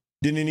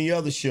than any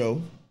other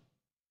show.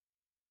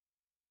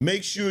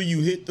 Make sure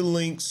you hit the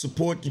link,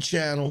 support the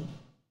channel.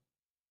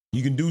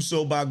 You can do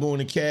so by going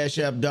to Cash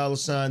App,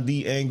 $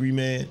 The Angry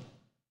Man.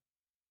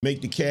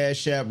 Make the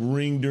Cash App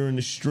ring during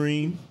the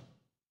stream.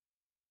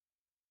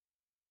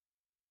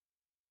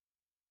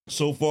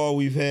 So far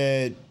we've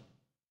had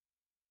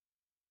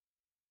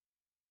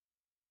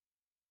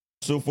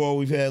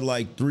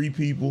like 3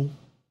 people.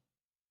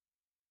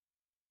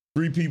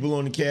 3 people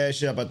on the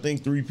Cash App. I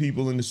think 3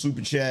 people in the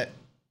Super Chat.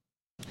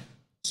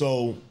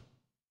 So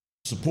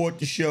support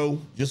the show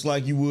just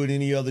like you would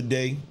any other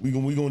day.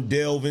 We're gonna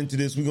delve into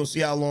this. We're gonna see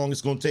how long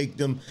it's gonna take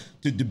them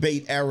to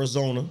debate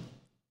Arizona.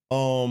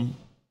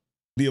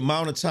 The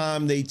amount of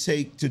time they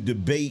take to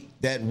debate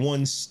that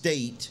one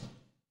state,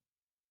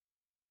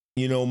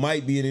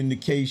 might be an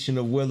indication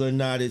of whether or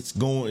not it's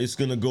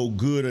gonna go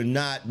good or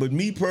not. But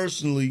me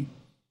personally,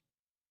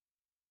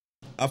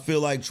 I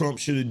feel like Trump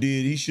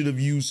he should have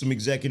used some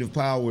executive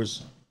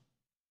powers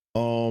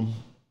a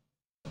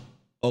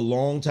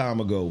long time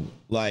ago.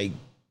 Like,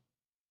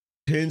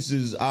 Pence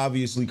is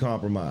obviously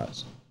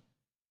compromised.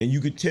 And you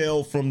could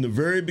tell from the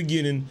very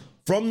beginning,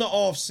 from the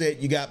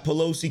offset, you got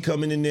Pelosi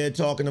coming in there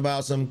talking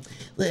about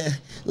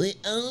we're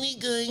only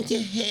going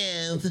to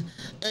have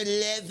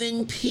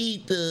 11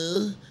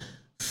 people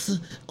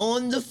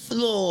on the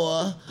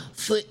floor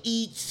for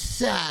each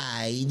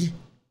side.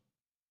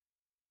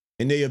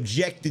 And they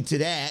objected to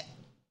that.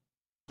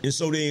 And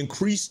so they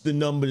increased the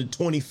number to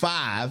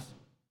 25.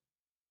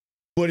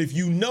 But if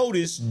you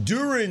notice,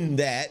 during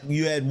that,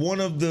 you had one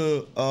of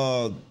the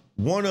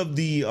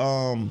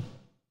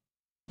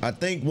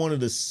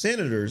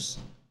senators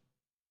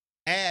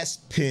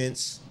asked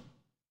Pence,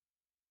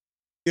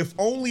 if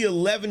only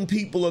 11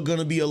 people are going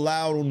to be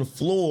allowed on the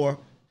floor,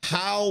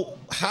 how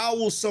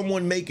will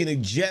someone make an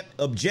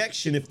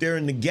objection if they're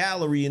in the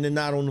gallery and they're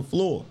not on the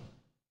floor?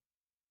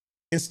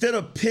 Instead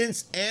of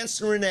Pence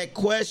answering that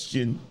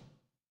question,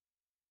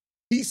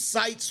 he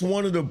cites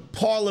one of the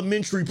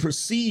parliamentary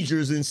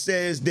procedures and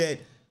says that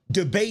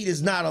debate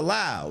is not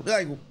allowed.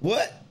 Like,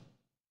 what?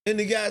 And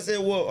the guy said,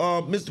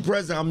 well, Mr.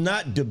 President, I'm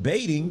not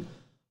debating.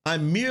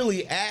 I'm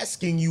merely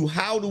asking you,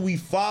 how do we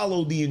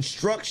follow the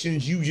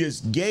instructions you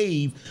just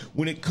gave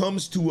when it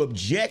comes to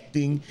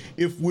objecting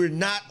if we're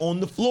not on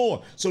the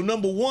floor? So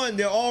number one,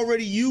 they're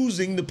already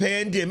using the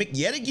pandemic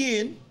yet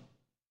again.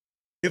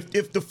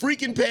 If the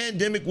freaking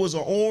pandemic was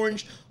an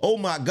orange, oh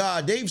my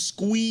God, they've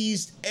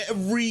squeezed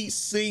every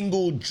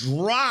single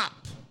drop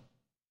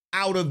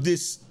out of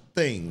this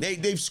thing.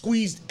 They've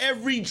squeezed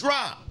every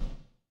drop.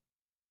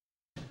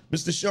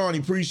 Mr. Shawnee,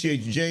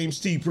 appreciate you. James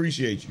T,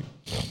 appreciate you.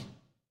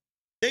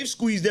 They've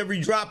squeezed every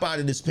drop out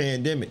of this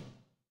pandemic.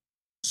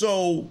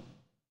 So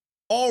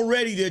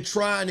already they're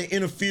trying to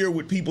interfere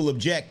with people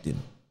objecting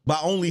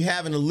by only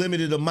having a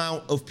limited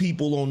amount of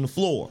people on the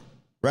floor,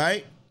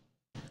 right?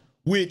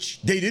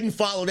 Which they didn't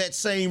follow that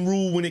same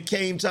rule when it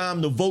came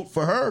time to vote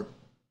for her.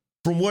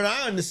 From what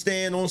I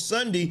understand, on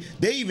Sunday,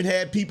 they even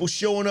had people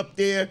showing up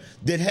there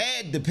that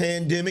had the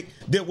pandemic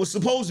that was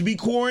supposed to be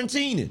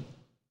quarantining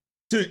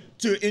to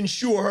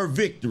ensure her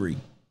victory,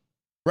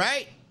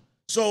 right?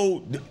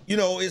 So,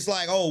 it's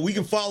like, oh, we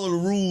can follow the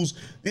rules.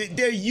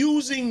 They're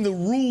using the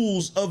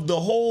rules of the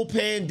whole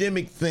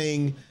pandemic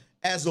thing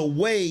as a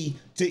way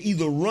to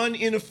either run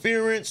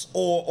interference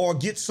or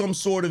get some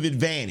sort of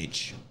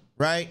advantage,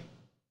 right?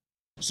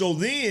 So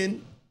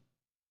then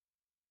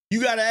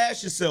you got to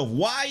ask yourself,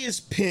 why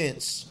does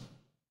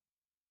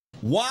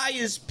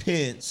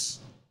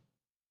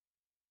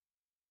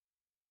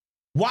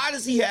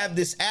he have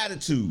this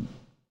attitude?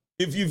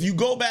 If you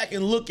go back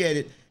and look at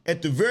it,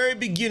 at the very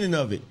beginning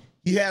of it,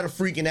 he had a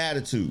freaking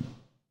attitude.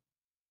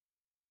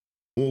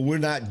 Well, we're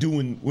not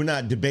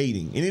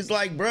debating. And it's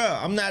like,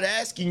 bruh, I'm not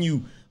asking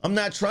you, I'm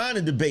not trying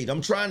to debate.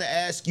 I'm trying to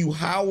ask you,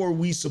 how are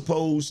we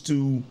supposed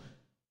to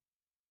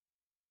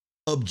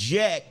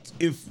object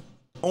if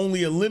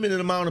only a limited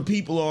amount of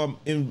people are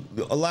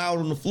allowed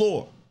on the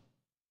floor?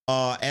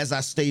 As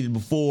I stated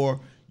before,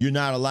 you're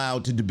not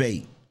allowed to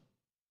debate.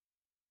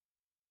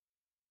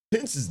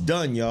 Pence is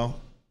done, y'all.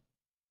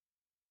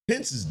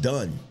 Pence is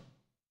done.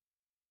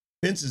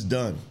 Pence is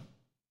done.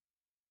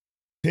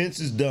 Pence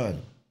is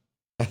done.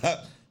 I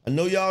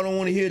know y'all don't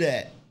want to hear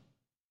that.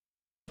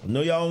 I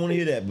know y'all don't want to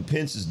hear that, but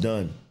Pence is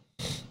done.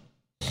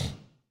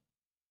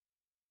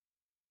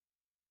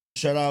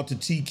 Shout out to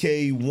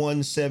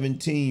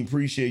TK117.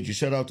 Appreciate you.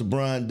 Shout out to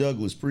Brian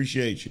Douglas.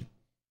 Appreciate you.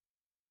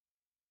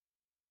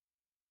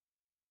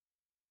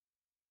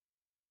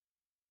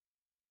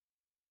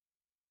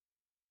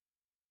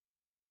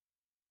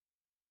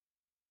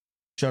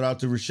 Shout out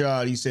to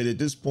Rashad. He said, at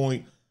this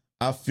point,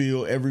 I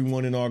feel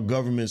everyone in our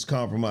government is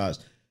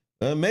compromised.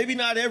 Maybe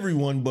not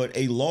everyone, but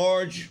a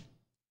large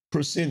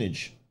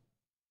percentage.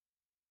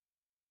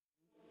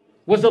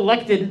 Was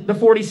elected the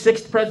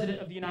 46th president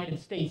of the United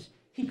States.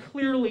 He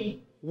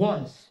clearly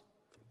was.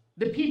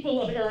 The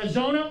people of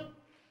Arizona,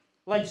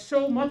 like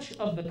so much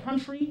of the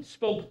country,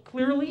 spoke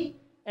clearly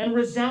and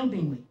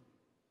resoundingly.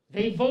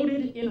 They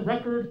voted in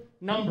record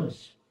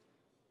numbers.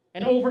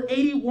 And over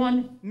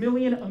 81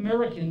 million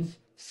Americans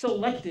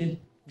selected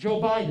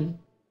Joe Biden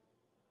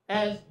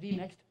as the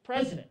next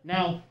president.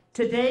 Now,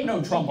 today,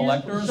 no Trump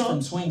electors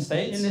from swing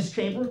states in this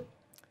chamber.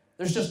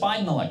 There's just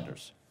Biden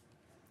electors.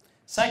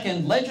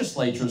 Second,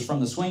 legislatures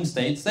from the swing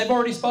states, they've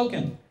already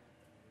spoken.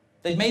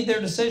 They've made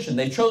their decision.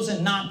 They've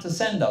chosen not to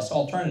send us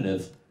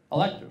alternative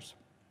electors.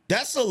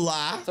 That's a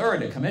lie.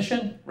 Third, a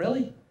commission?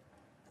 Really?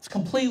 It's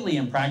completely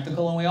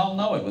impractical, and we all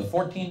know it. With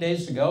 14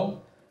 days to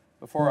go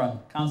before a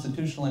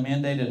constitutionally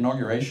mandated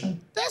inauguration.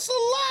 That's a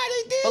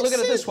lie. They did. But look at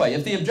it this way.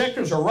 If the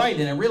objectors are right,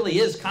 and it really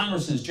is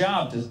Congress's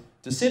job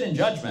to sit in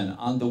judgment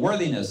on the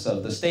worthiness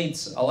of the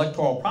state's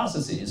electoral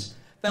processes,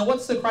 then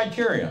what's the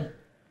criteria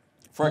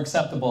for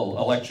acceptable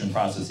election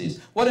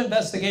processes? What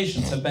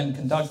investigations have been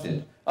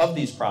conducted of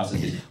these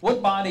processes?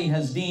 What body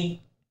has deemed...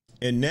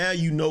 And now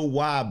you know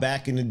why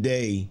back in the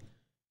day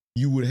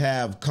you would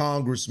have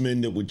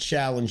congressmen that would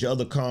challenge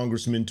other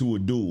congressmen to a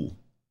duel.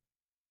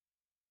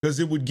 Because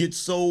it would get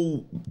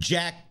so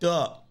jacked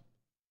up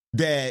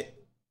that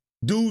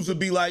dudes would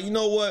be like, you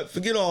know what,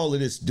 forget all of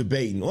this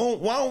debating.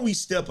 Why don't we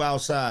step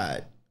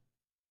outside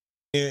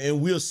and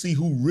we'll see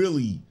who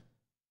really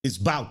is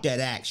about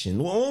that action?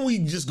 Why don't we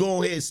just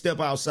go ahead and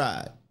step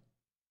outside?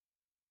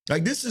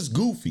 Like, this is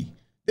goofy.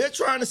 They're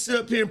trying to sit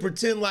up here and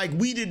pretend like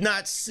we did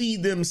not see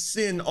them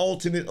send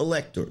alternate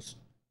electors.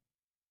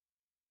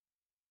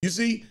 You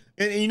see?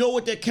 And you know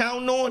what they're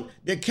counting on?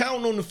 They're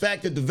counting on the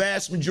fact that the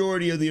vast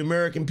majority of the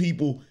American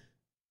people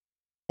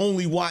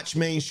only watch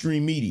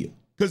mainstream media.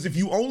 Because if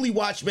you only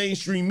watch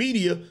mainstream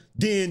media,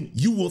 then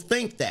you will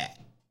think that.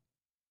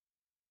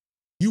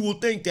 You will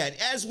think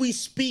that. As we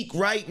speak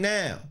right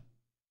now,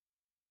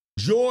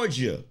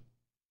 Georgia,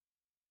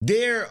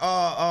 their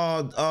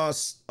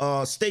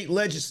state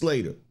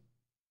legislator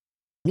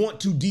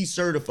want to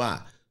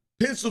decertify.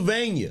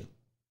 Pennsylvania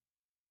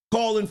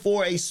calling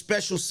for a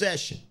special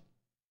session.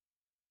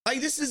 Like,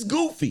 this is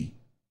goofy.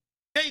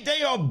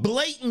 They are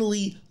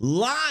blatantly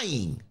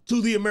lying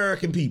to the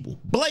American people.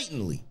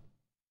 Blatantly.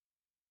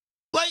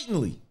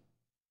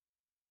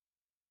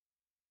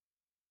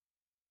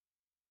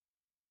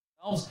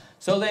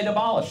 So they'd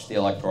abolish the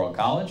Electoral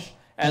College,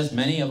 as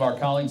many of our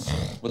colleagues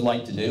would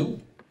like to do.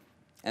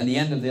 And the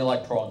end of the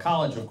Electoral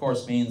College, of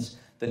course, means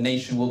the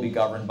nation will be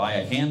governed by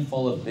a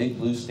handful of big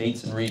blue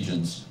states and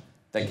regions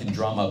that can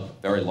drum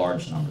up very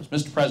large numbers.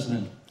 Mr.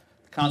 President,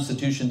 the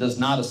Constitution does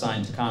not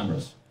assign to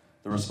Congress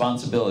the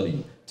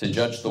responsibility to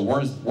judge the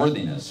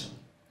worthiness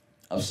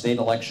of state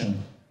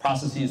election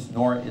processes,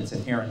 nor its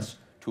adherence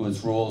to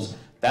its rules.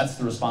 That's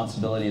the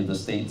responsibility of the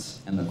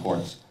states and the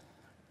courts.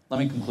 Let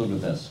me conclude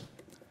with this.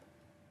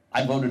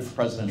 I voted for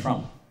President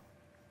Trump.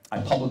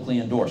 I publicly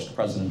endorsed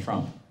President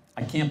Trump.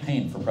 I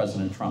campaigned for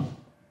President Trump.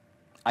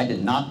 I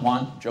did not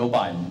want Joe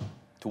Biden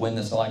to win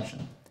this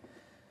election.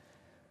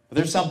 But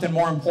there's something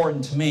more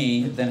important to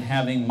me than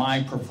having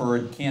my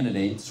preferred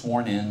candidate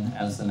sworn in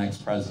as the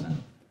next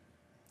president.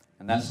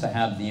 And that's to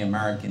have the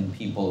American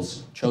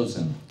people's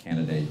chosen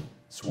candidate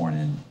sworn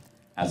in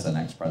as the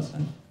next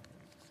president.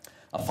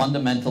 A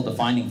fundamental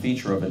defining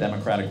feature of a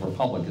democratic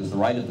republic is the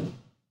right of the...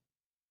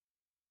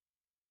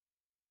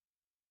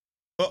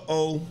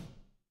 Uh-oh.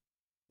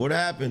 What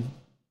happened?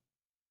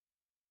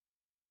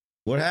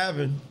 What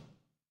happened?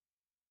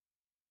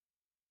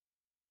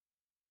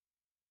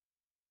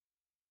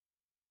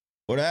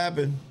 What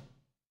happened?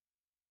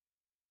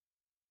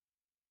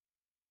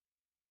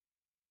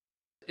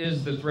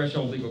 Is the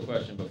threshold legal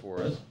question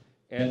before us,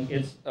 and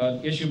it's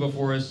an issue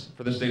before us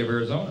for the state of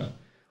Arizona.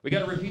 We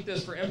got to repeat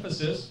this for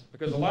emphasis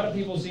because a lot of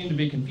people seem to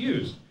be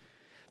confused.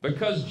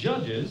 Because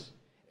judges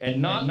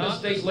and not the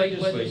state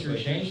legislature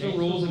changed the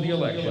rules of the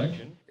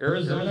election,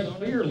 Arizona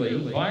clearly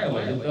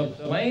violated the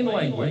plain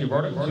language of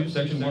Article 2,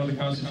 Section 1 of the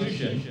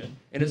Constitution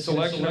in its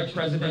selection of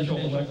presidential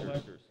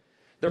electors.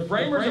 The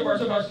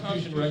framers of our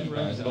Constitution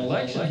recognized that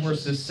elections were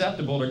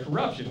susceptible to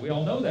corruption. We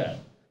all know that.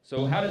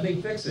 So how did they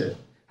fix it?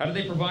 How did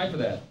they provide for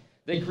that?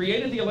 They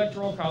created the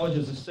Electoral College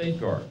as a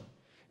safeguard,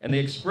 and they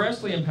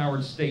expressly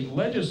empowered state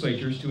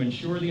legislatures to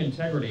ensure the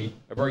integrity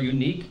of our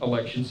unique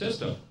election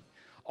system.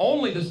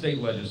 Only the state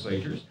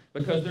legislatures,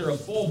 because they're a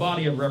full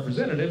body of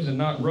representatives and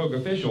not rogue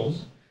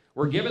officials,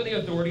 were given the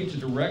authority to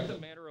direct the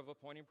manner of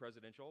appointing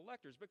presidential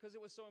electors because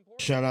it was so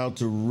important. Shout out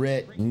to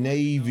Rhett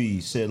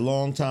Navy, said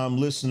long-time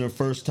listener,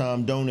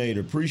 first-time donator.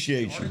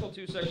 Appreciate you. Article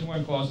 2, Section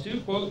 1, Clause 2,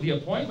 quote, the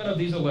appointment of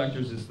these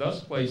electors is thus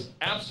placed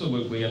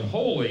absolutely and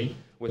wholly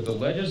with the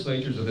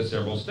legislatures of the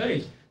several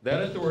states.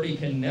 That authority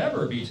can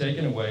never be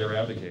taken away or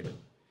abdicated.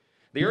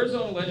 The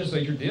Arizona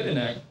legislature did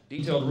enact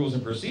detailed rules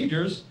and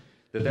procedures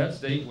that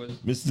state was...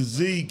 Mr.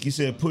 Zeke, you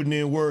said putting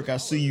in work. I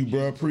see you,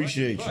 bro.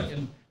 Appreciate you.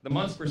 In the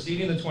months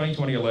preceding the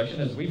 2020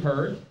 election, as we've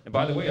heard, and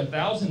by the way,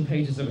 1,000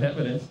 pages of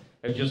evidence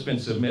have just been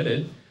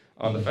submitted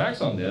on the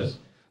facts on this,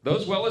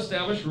 those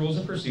well-established rules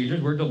and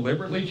procedures were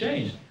deliberately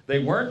changed. They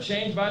weren't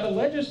changed by the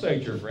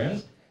legislature,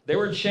 friends. They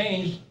were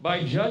changed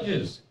by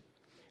judges.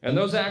 And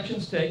those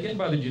actions taken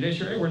by the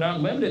judiciary were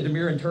not limited to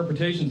mere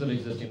interpretations of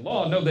existing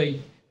law. No,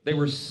 they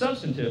were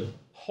substantive,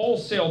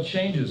 wholesale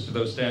changes to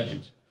those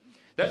statutes.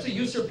 That's a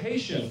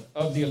usurpation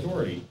of the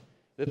authority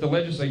that the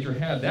legislature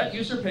had. That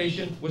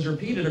usurpation was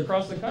repeated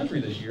across the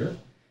country this year.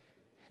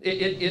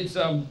 It's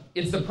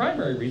the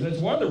primary reason.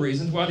 It's one of the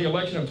reasons why the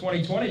election of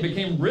 2020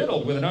 became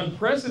riddled with an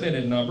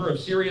unprecedented number of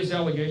serious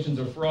allegations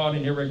of fraud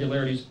and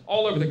irregularities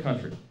all over the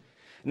country.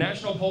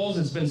 National polls,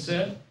 it's been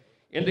said,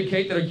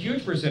 indicate that a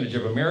huge percentage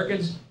of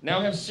Americans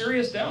now have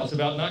serious doubts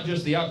about not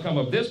just the outcome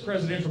of this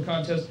presidential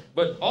contest,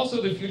 but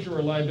also the future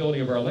reliability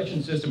of our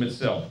election system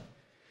itself.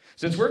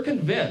 Since we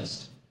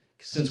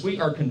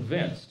are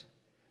convinced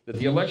that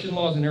the election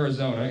laws in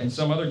Arizona and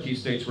some other key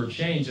states were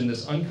changed in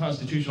this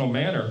unconstitutional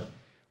manner,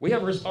 we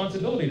have a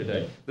responsibility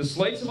today. The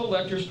slates of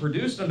electors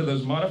produced under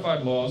those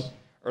modified laws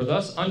are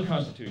thus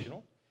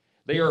unconstitutional.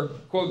 They are,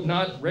 quote,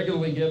 not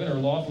regularly given or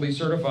lawfully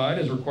certified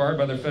as required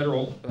by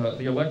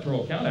the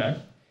Electoral Count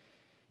Act,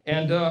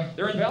 and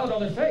they're invalid on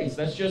their face.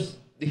 That's just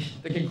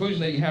the conclusion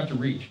that you have to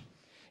reach.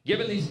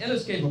 Given these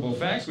inescapable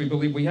facts, we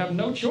believe we have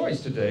no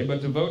choice today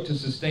but to vote to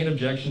sustain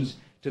objections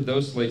to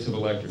those slates of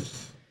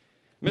electors.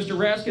 Mr.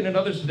 Raskin and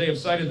others today have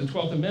cited the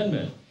 12th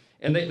Amendment,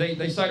 and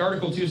they cite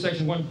Article 2,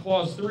 Section 1,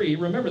 Clause 3.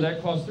 Remember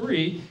that, Clause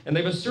 3, and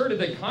they've asserted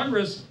that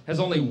Congress has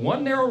only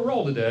one narrow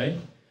role today.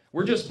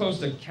 We're just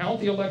supposed to count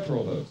the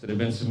electoral votes that have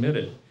been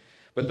submitted.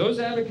 But those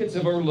advocates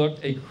have overlooked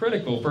a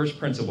critical first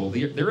principle.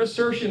 Their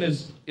assertion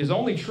is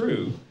only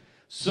true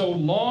so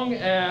long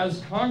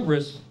as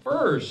Congress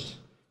first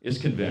is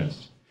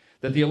convinced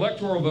that the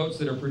electoral votes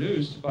that are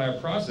produced by a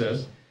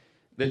process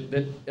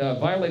that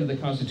violated the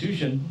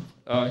Constitution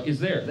is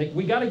there.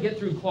 We got to get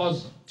through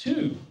Clause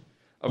 2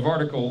 of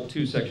Article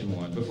 2, Section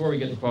 1 before we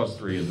get to Clause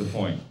 3 is the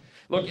point.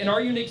 Look, in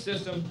our unique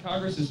system,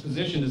 Congress is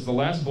positioned as the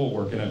last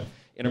bulwark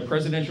in a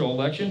presidential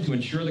election to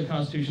ensure the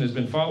Constitution has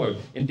been followed.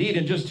 Indeed,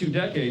 in just two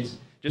decades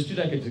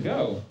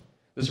ago,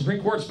 the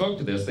Supreme Court spoke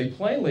to this. They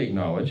plainly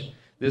acknowledged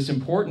this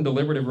important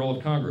deliberative role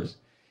of Congress.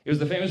 It was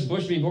the famous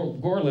Bush v.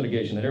 Gore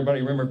litigation that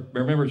everybody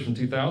remembers from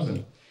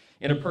 2000.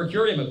 In a per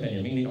curiam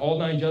opinion, meaning all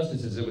 9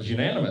 justices, it was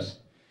unanimous.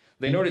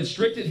 They noted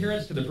strict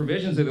adherence to the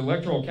provisions of the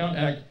Electoral Count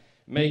Act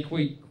may,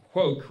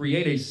 quote,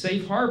 create a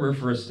safe harbor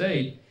for a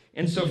state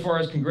insofar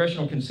as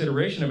congressional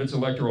consideration of its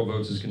electoral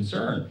votes is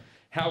concerned.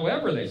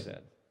 However, they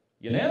said,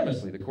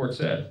 unanimously, the court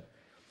said,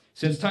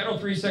 since Title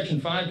III,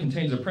 Section 5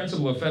 contains a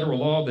principle of federal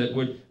law that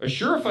would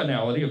assure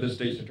finality of the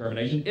state's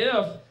determination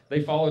if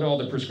they followed all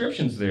the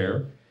prescriptions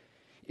there,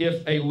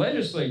 if a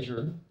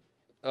legislature,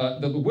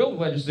 the will of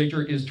the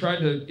legislature is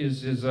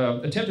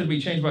attempted to be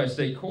changed by a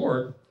state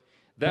court,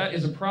 that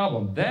is a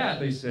problem. That,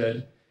 they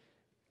said,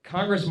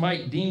 Congress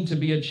might deem to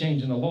be a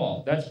change in the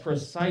law. That's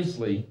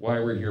precisely why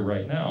we're here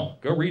right now.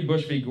 Go read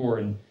Bush v. Gore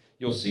and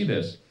you'll see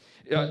this.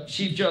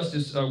 Chief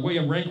Justice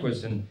William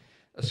Rehnquist and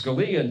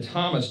Scalia and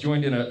Thomas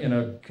joined in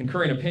a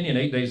concurring opinion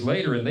 8 days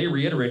later, and they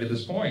reiterated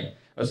this point.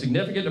 A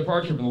significant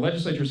departure from the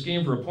legislature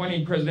scheme for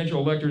appointing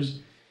presidential electors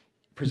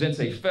presents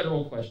a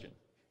federal question.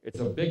 It's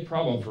a big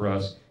problem for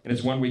us, and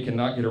it's one we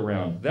cannot get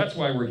around. That's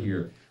why we're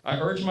here. I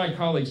urge my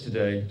colleagues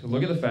today to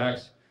look at the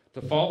facts,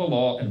 to follow the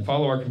law, and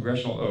follow our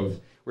congressional oath.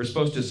 We're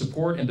supposed to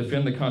support and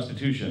defend the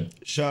Constitution.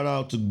 Shout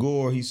out to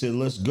Gore. He said,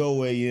 let's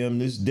go, AM.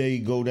 This day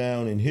go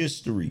down in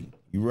history.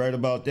 You right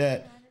about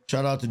that?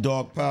 Shout out to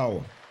Dog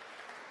Power.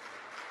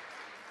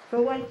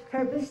 For what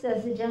purpose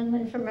does the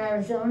gentleman from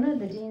Arizona,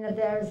 the Dean of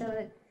the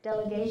Arizona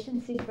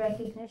delegation, seek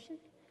recognition?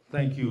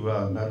 Thank you,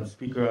 Madam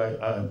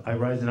Speaker. I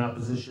rise in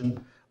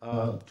opposition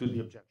to the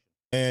objection.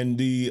 And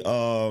the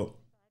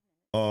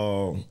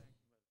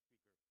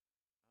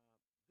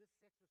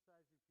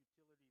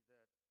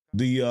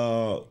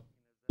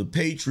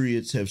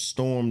Patriots have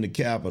stormed the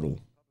Capitol.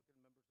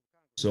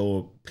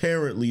 So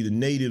apparently the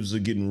natives are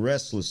getting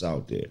restless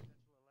out there.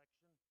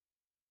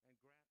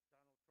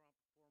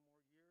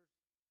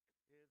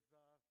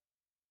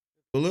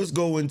 So let's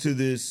go into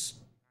this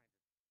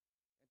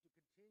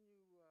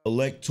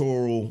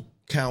Electoral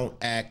Count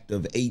Act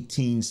of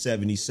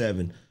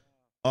 1877.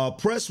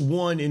 Press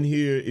 1 in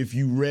here if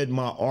you read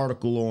my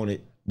article on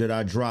it that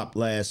I dropped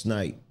last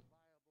night.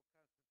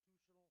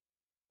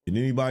 Did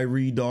anybody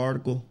read the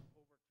article?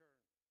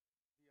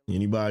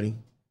 Anybody?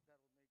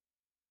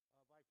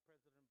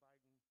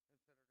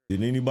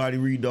 Did anybody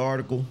read the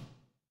article?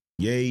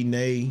 Yay,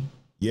 nay,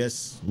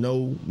 yes,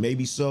 no,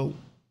 maybe so.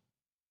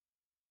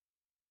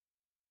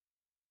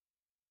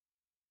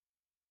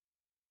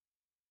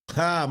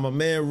 Ha, my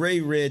man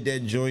Ray read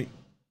that joint.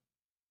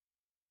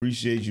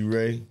 Appreciate you,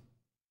 Ray.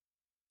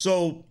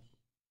 So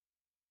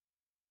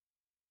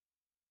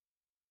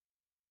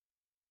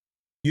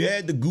you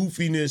had the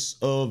goofiness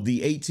of the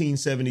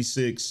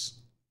 1876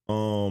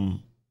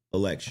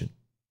 election.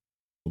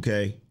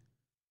 Okay.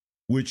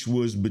 which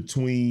was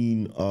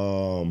between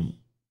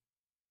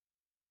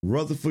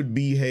Rutherford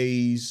B.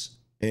 Hayes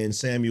and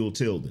Samuel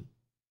Tilden.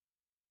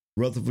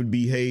 Rutherford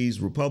B. Hayes,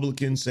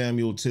 Republican,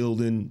 Samuel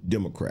Tilden,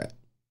 Democrat.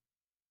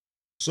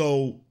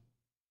 So,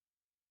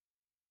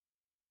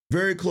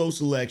 very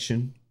close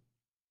election.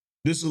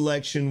 This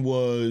election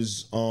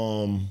was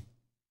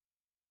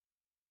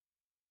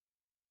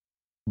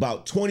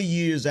about 20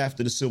 years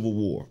after the Civil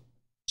War.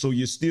 So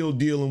you're still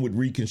dealing with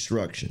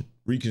Reconstruction.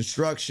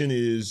 Reconstruction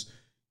is,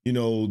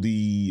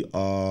 the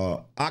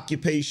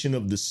occupation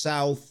of the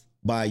South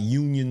by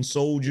Union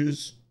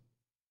soldiers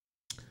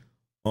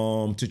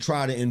to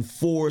try to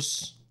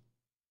enforce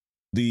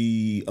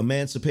the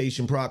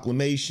Emancipation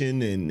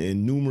Proclamation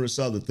and numerous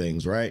other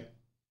things, right?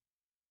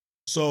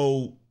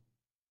 So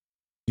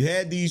you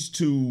had these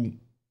two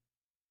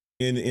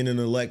in an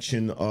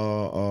election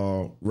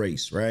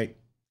race, right?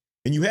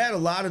 And you had a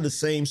lot of the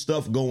same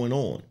stuff going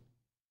on.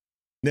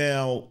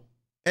 Now,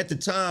 at the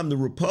time, the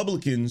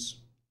Republicans,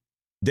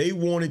 they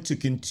wanted to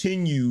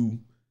continue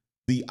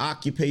the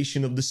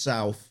occupation of the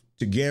South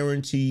to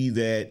guarantee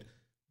that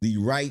the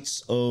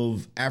rights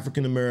of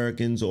African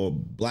Americans or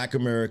Black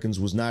Americans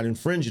was not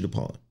infringed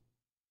upon.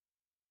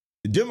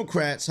 The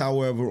Democrats,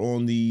 however,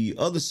 on the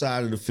other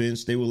side of the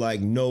fence, they were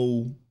like,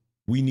 no,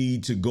 we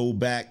need to go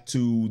back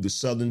to the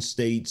Southern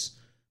states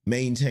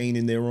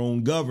maintaining their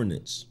own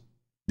governance.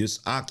 This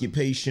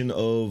occupation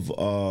of,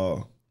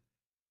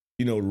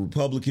 the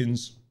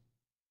Republicans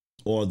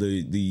or the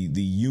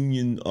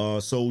Union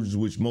soldiers,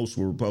 which most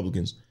were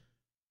Republicans,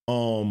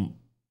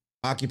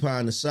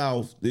 occupying the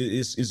South,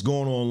 it's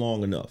going on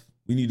long enough.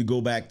 We need to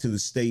go back to the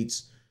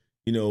states,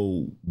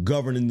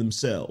 governing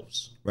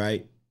themselves,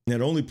 right? Now,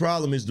 the only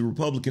problem is the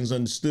Republicans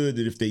understood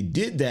that if they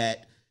did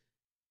that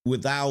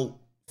without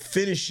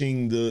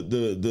finishing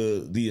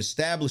the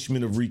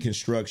establishment of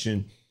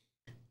Reconstruction,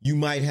 you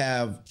might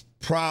have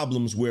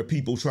problems where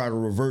people try to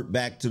revert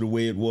back to the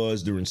way it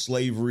was during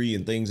slavery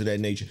and things of that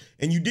nature.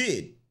 And you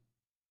did.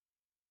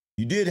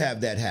 You did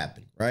have that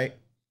happen, right?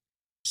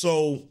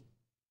 So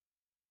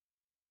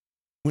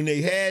when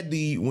they had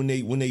when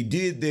they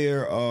did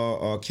their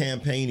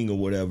campaigning or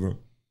whatever,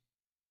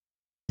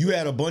 you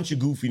had a bunch of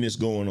goofiness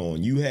going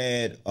on. You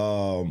had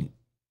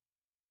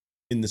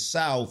in the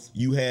South,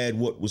 you had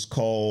what was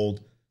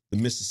called the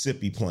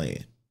Mississippi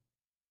Plan,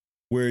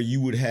 where you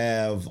would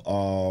have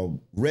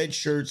red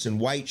shirts and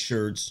white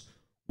shirts,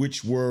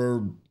 which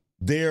were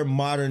their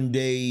modern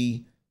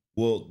day,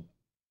 well,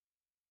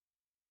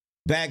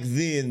 back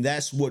then,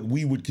 that's what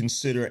we would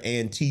consider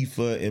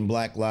Antifa and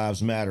Black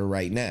Lives Matter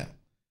right now.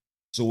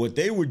 So what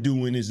they were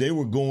doing is they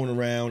were going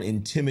around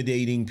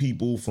intimidating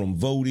people from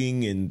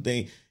voting and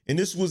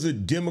this was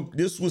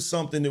this was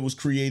something that was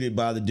created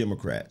by the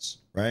Democrats,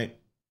 right?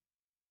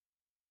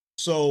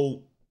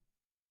 So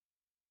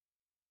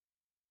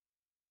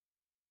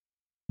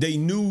they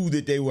knew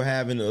that they were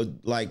having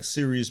a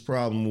serious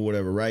problem or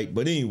whatever, right?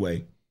 But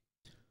anyway,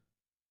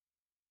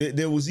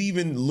 there was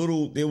even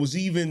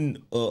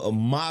a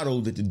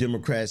motto that the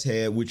Democrats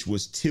had, which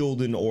was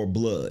Tilden or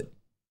blood.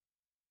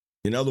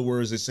 In other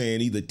words, they're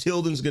saying either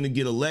Tilden's going to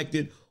get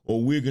elected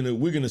or we're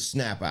going to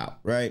snap out,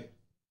 right?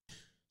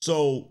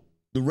 So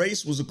the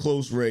race was a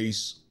close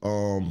race.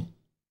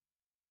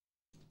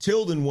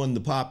 Tilden won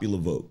the popular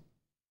vote.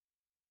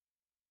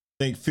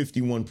 I think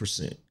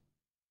 51%.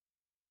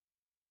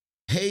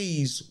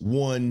 Hayes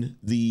won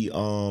the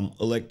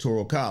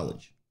Electoral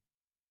College.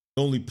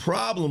 The only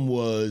problem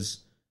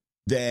was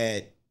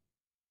that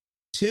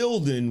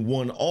Tilden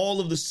won all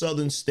of the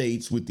southern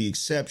states with the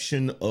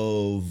exception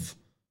of,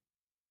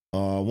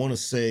 I want to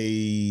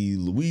say,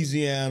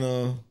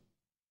 Louisiana,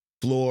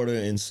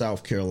 Florida, and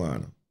South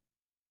Carolina.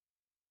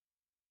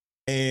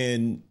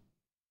 And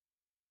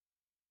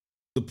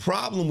the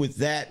problem with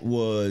that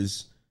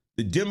was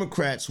the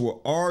Democrats were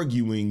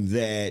arguing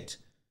that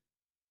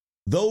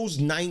those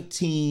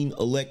 19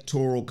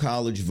 Electoral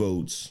College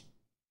votes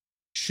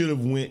should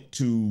have went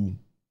to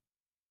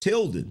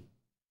Tilden,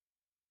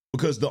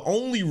 because the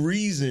only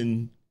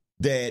reason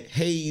that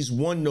Hayes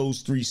won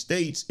those three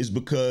states is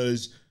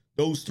because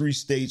those three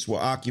states were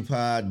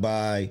occupied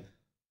by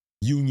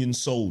Union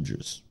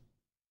soldiers,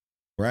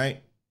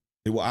 right?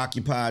 They were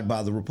occupied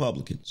by the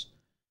Republicans.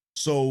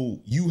 So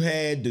you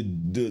had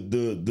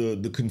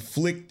the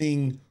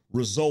conflicting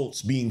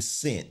results being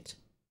sent,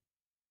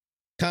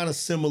 kind of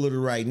similar to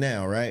right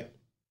now, right?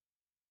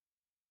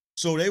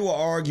 So they were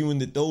arguing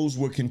that those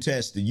were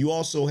contested. You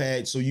also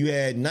had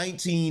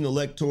 19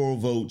 electoral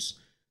votes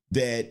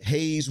that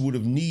Hayes would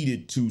have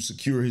needed to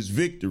secure his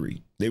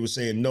victory. They were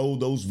saying, no,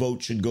 those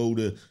votes should go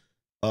to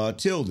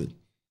Tilden.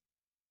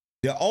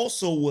 There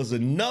also was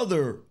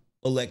another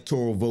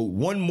electoral vote,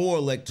 one more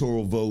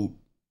electoral vote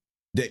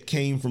that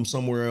came from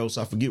somewhere else.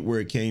 I forget where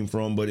it came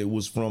from, but it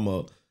was from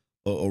a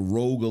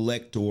rogue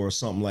elector or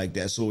something like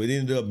that. So it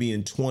ended up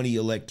being 20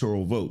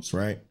 electoral votes,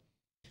 right?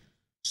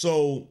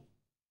 So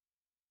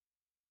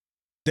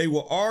they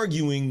were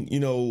arguing,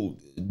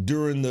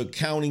 during the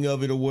counting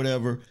of it or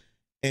whatever.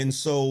 And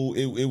so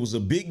it was a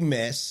big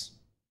mess.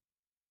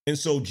 And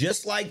so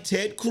just like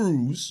Ted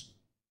Cruz,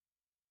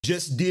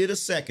 just did a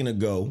second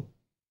ago.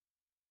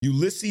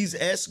 Ulysses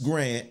S.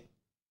 Grant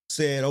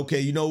said, okay,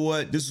 you know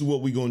what? This is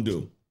what we're going to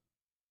do.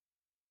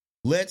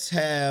 Let's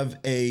have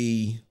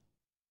a,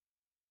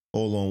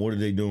 hold on, what are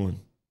they doing?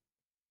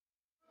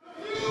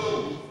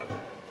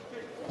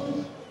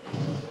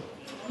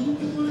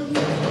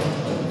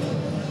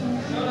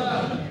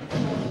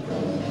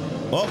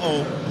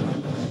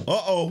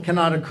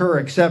 Cannot occur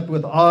except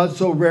with odds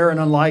so rare and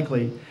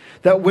unlikely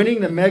that winning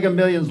the Mega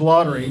Millions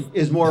lottery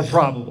is more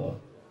probable.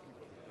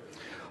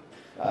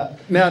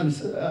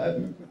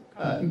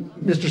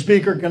 Mr.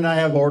 Speaker, can I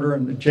have order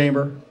in the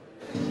chamber?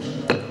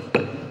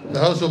 The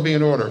House will be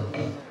in order.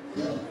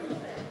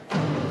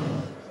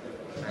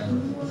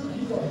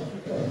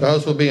 The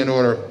House will be in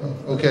order.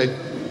 Okay.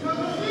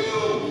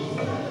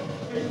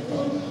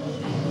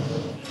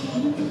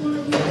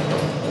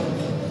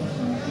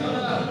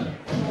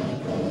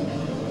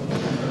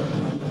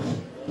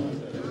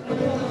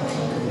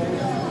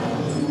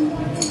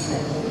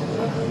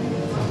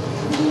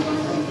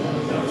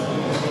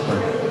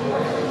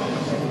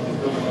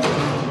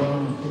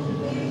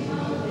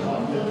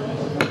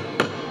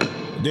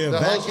 The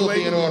House will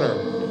be in order.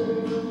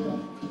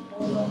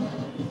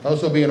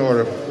 House will be in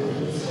order.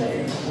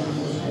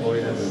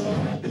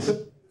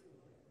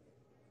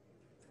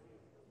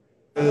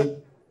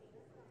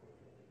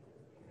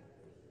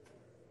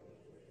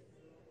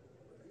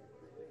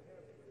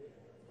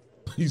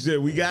 He said,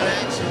 we got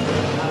action.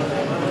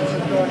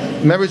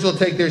 Members will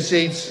take their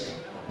seats.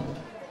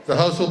 The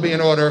House will be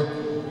in order.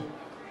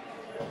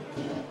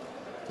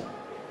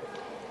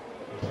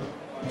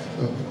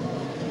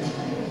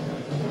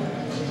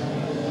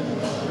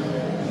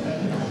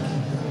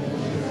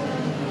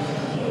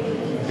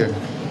 Okay.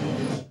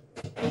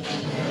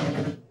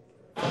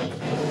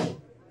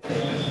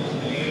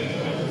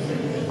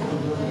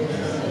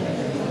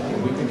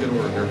 We can get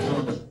order here.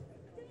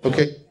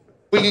 Okay.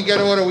 We can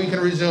get order. We can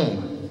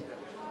resume.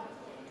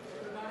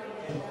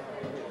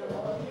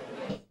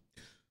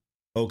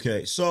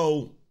 Okay,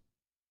 so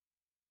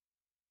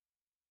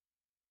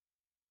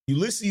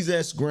Ulysses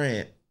S.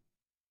 Grant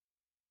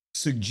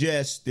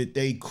suggests that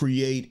they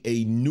create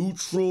a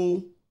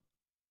neutral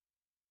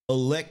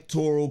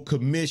electoral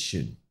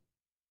commission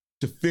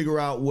to figure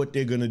out what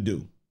they're going to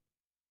do.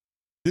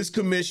 This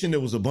commission, there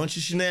was a bunch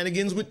of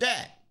shenanigans with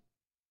that.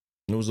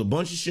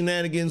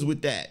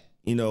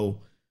 You know,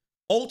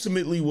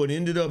 ultimately what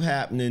ended up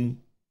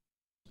happening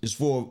is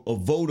for a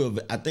vote of,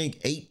 I think,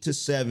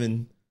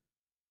 8-7,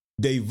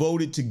 they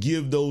voted to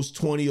give those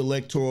 20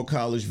 electoral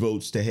college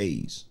votes to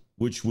Hayes,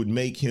 which would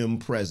make him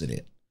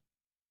president.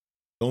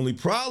 The only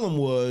problem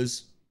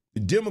was the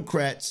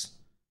Democrats,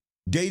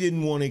 they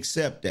didn't want to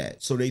accept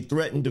that. So they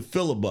threatened to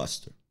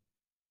filibuster,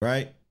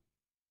 right?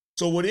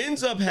 So what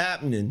ends up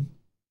happening,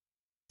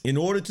 in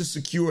order to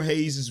secure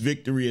Hayes'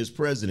 victory as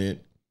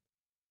president,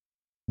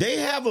 they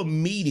have a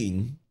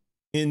meeting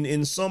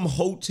in some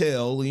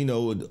hotel, you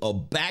know, a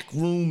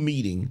backroom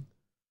meeting,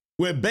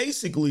 where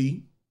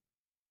basically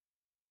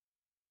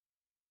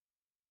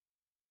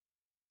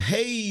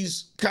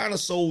Hayes kind of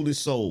sold his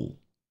soul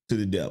to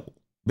the devil,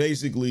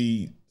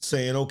 basically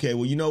saying, okay,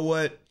 well, you know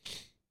what?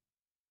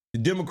 The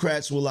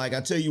Democrats were like,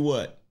 I tell you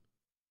what,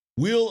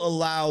 we'll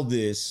allow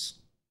this.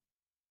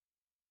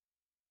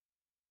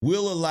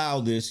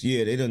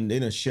 Yeah, they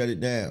done shut it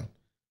down.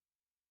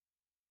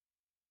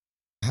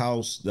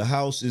 The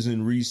House is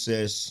in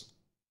recess,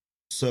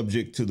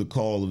 subject to the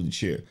call of the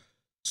chair.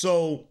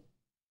 So,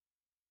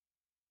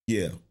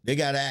 yeah, they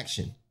got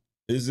action.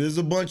 There's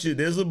a bunch of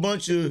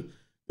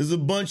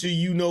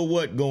you know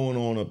what going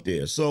on up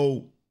there.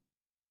 So,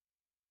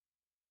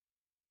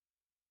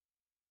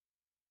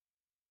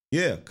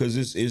 yeah, because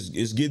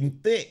it's getting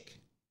thick.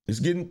 It's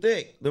getting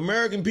thick. The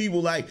American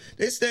people, like,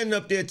 they're standing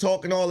up there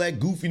talking all that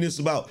goofiness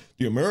about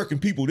the American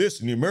people this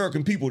and the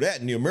American people that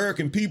and the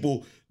American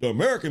people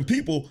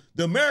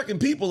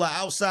are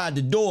outside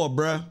the door,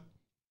 bruh.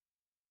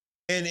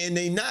 And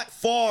they not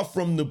far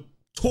from the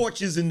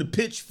torches and the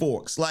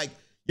pitchforks. Like,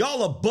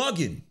 y'all are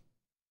bugging.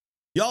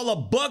 Y'all are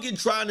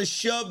bugging trying to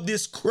shove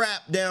this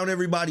crap down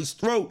everybody's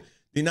throat.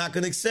 They're not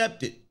going to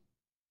accept it.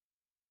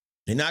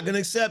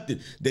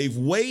 They've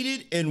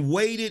waited and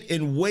waited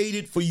and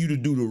waited for you to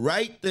do the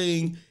right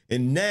thing.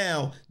 And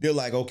now they're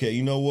like, okay,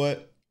 you know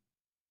what?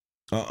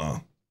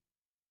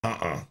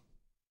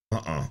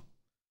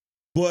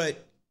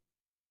 But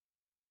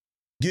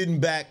getting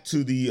back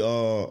to the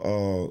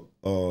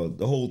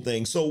whole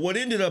thing. So what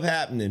ended up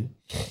happening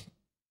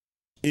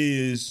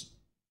is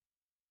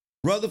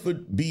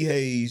Rutherford B.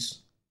 Hayes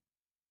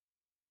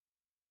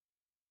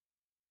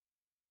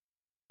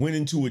went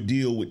into a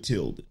deal with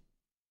Tilden.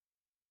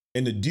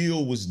 And the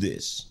deal was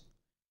this.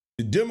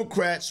 The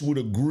Democrats would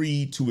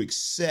agree to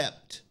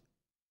accept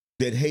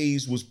that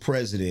Hayes was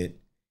president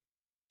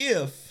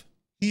if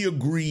he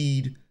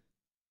agreed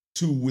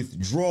to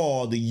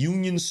withdraw the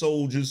Union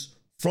soldiers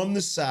from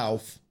the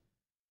South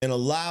and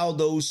allow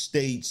those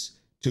states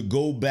to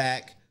go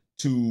back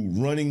to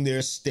running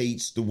their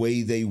states the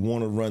way they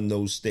want to run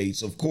those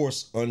states, of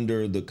course,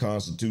 under the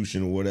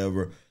Constitution or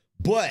whatever.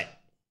 But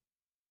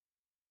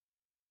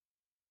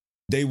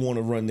they want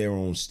to run their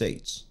own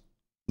states.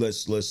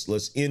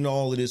 Let's end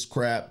all of this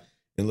crap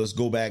and let's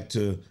go back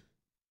to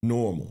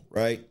normal,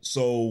 right?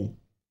 So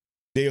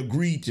they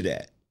agreed to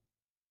that.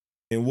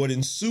 And what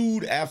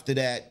ensued after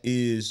that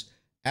is,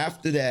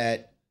 after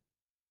that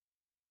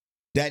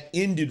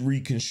ended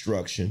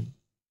Reconstruction.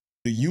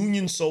 The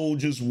Union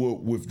soldiers were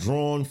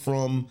withdrawn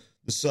from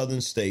the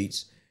southern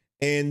states,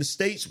 and the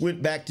states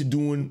went back to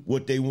doing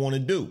what they want to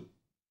do,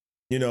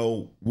 you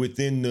know,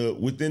 within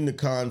the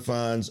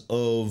confines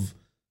of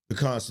the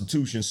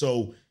Constitution.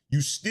 So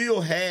you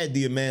still had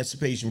the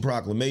Emancipation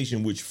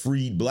Proclamation, which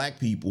freed black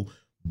people,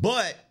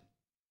 but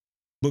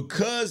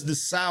because the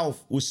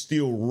South was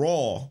still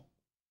raw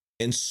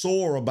and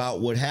sore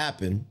about what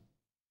happened,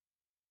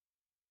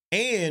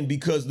 and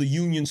because the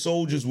Union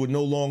soldiers were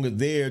no longer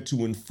there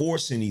to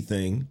enforce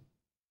anything,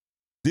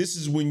 this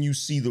is when you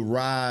see the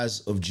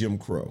rise of Jim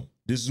Crow.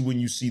 This is when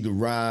you see the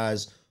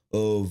rise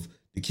of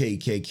the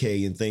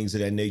KKK and things of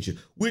that nature,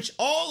 which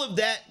all of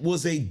that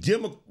was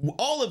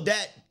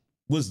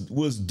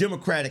was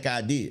democratic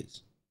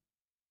ideas,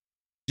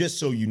 just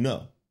so you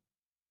know.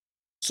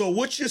 So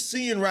what you're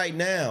seeing right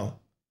now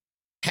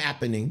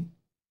happening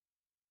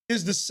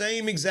is the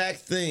same exact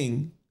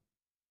thing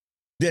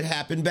that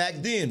happened back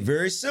then,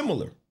 very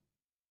similar.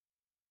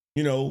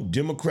 You know,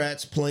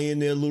 Democrats playing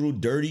their little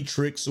dirty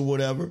tricks or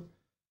whatever.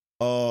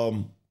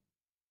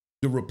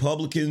 The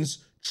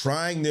Republicans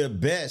trying their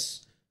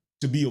best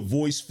to be a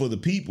voice for the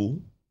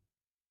people,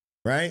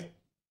 right?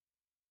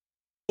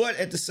 But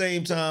at the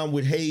same time,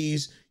 with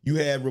Hayes, you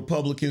had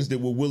Republicans that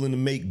were willing to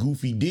make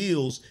goofy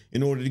deals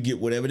in order to get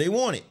whatever they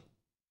wanted.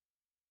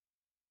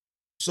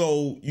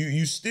 So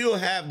you still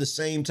have the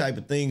same type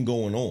of thing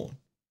going on.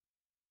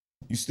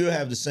 You still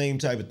have the same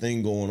type of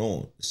thing going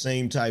on, the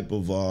same type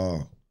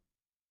of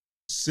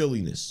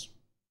silliness.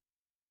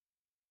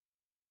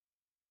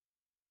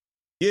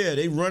 Yeah,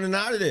 they running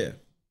out of there.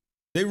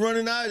 They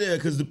running out of there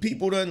because the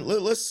people done.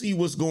 Let's see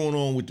what's going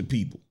on with the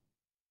people.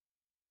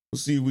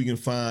 Let's see if we can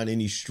find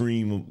any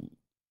stream of.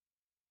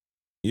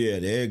 Yeah,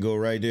 there you go,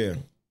 right there.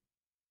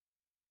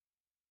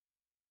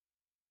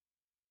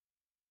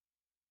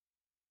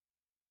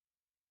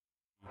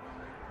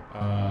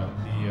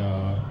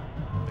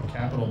 The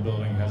Capitol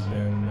building has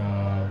been,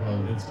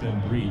 it's been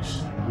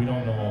breached. We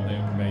don't know all the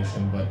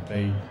information, but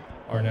they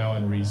are now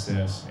in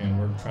recess, and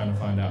we're trying to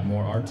find out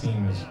more. Our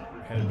team is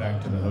headed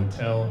back to the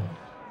hotel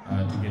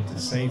to get to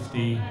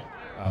safety.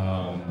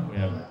 We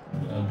have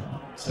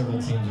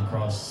several teams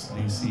across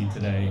DC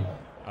today,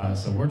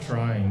 so we're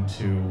trying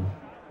to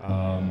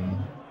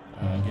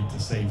get to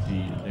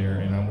safety there,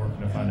 and I'm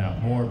working to find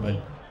out more,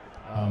 but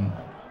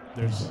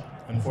there's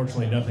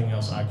unfortunately nothing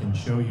else I can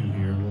show you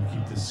here. We'll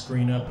keep this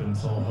screen up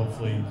until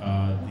hopefully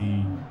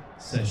the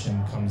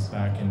session comes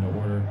back into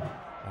order.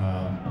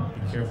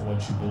 Be careful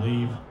what you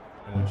believe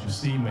and what you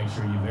see. Make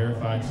sure you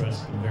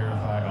trust and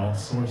verify all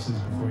sources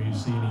before you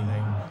see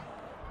anything.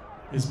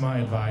 Is my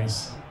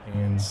advice,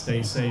 and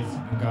stay safe,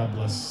 and God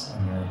bless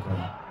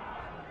America.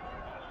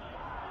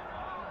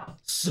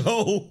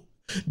 So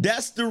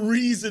that's the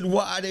reason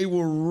why they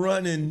were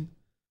running.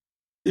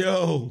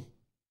 Yo,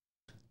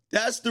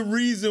 that's the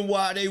reason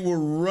why they were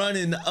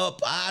running up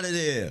out of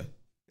there.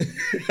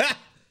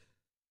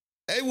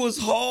 They was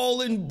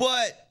hauling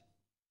butt.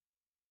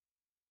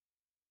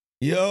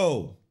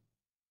 Yo.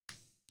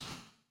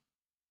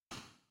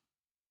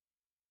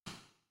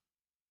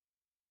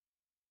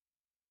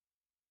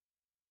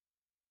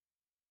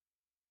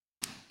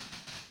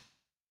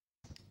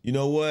 You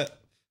know what?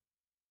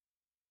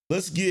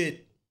 Let's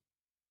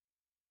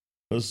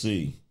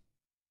see.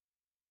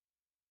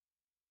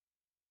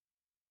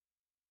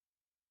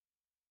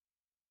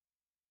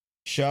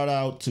 Shout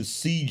out to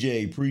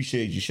CJ,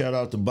 appreciate you. Shout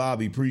out to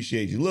Bobby,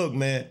 appreciate you. Look,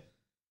 man,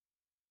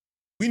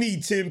 we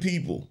need 10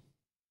 people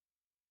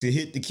to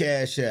hit the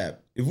Cash App.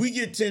 If we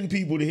get 10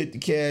 people to hit the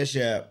Cash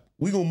App,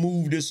 we're going to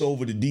move this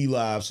over to D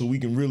Live so we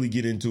can really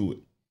get into it.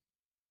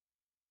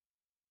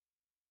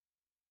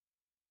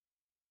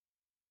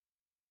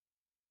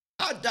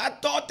 I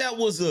thought that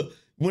was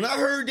when I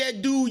heard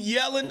that dude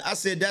yelling, I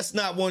said, that's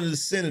not one of the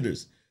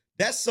senators.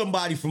 That's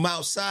somebody from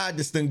outside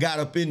that's done got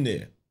up in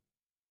there.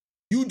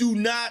 You do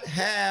not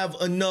have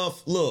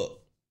enough.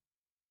 Look.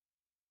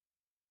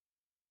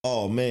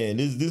 Oh man,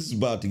 this is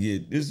about to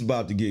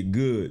get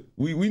good.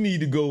 We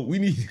need to go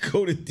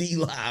to D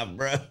Live,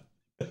 bruh.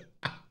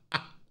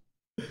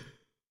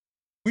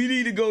 We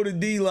need to go to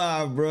D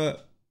Live, bruh.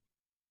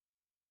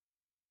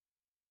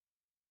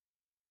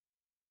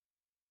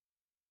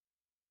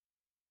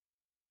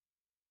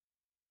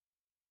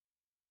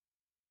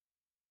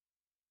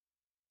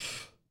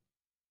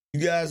 You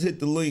guys hit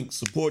the link,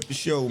 support the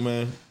show,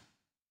 man.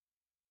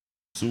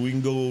 So we can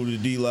go over to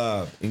D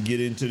Live and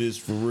get into this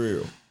for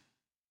real.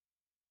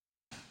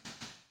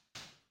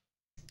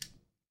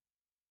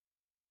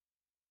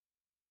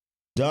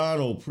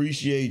 Donald,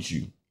 appreciate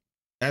you.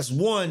 That's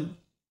one.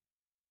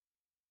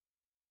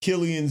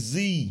 Killian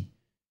Z.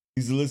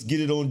 He said, let's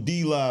get it on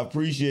D Live.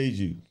 Appreciate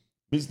you.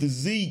 Mr.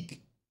 Zeke,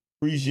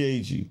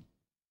 appreciate you.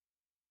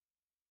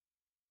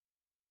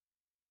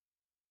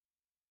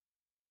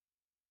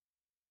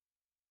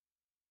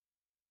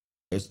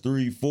 That's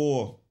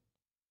 3-4.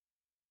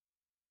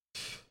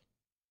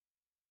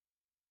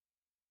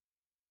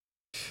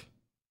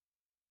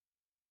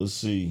 Let's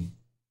see.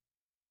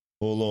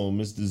 Hold on.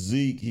 Mr.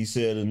 Zeke, he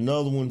said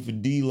another one for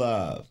D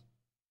Live.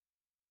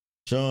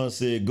 Sean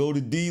said, go to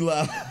D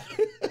Live.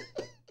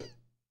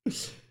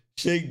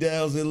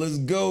 Shakedown said, let's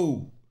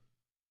go.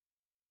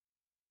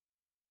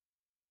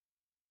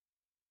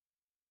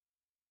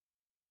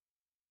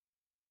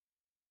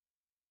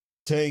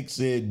 Tank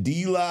said,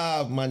 D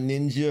Live, my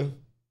ninja.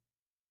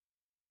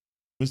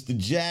 Mr.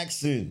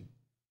 Jackson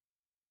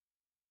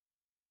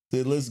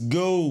said, let's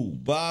go,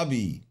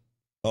 Bobby.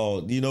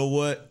 Oh, you know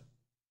what?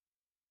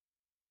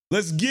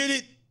 Let's get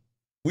it.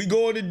 We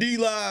going to D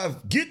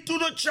Live. Get to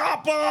the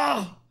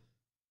chopper.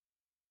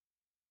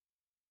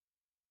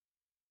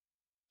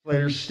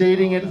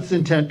 Stating its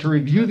intent to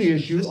review the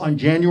issue on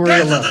January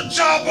 11th.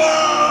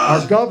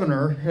 Our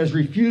governor has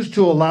refused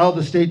to allow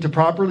the state to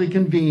properly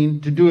convene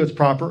to do its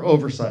proper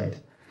oversight.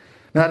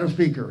 Madam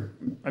Speaker,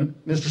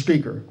 Mr.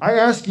 Speaker, I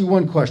ask you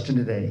one question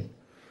today.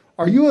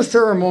 Are you a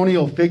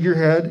ceremonial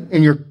figurehead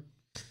in your...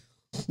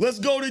 Let's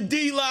go to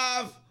D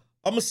Live.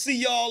 I'm going to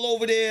see y'all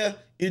over there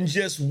in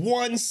just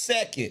 1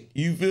 second.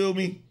 You feel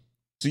me?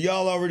 So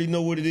y'all already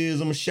know what it is.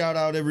 I'm going to shout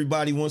out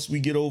everybody once we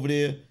get over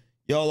there.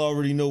 Y'all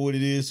already know what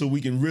it is, so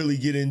we can really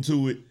get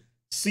into it.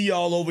 See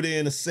y'all over there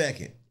in a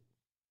second.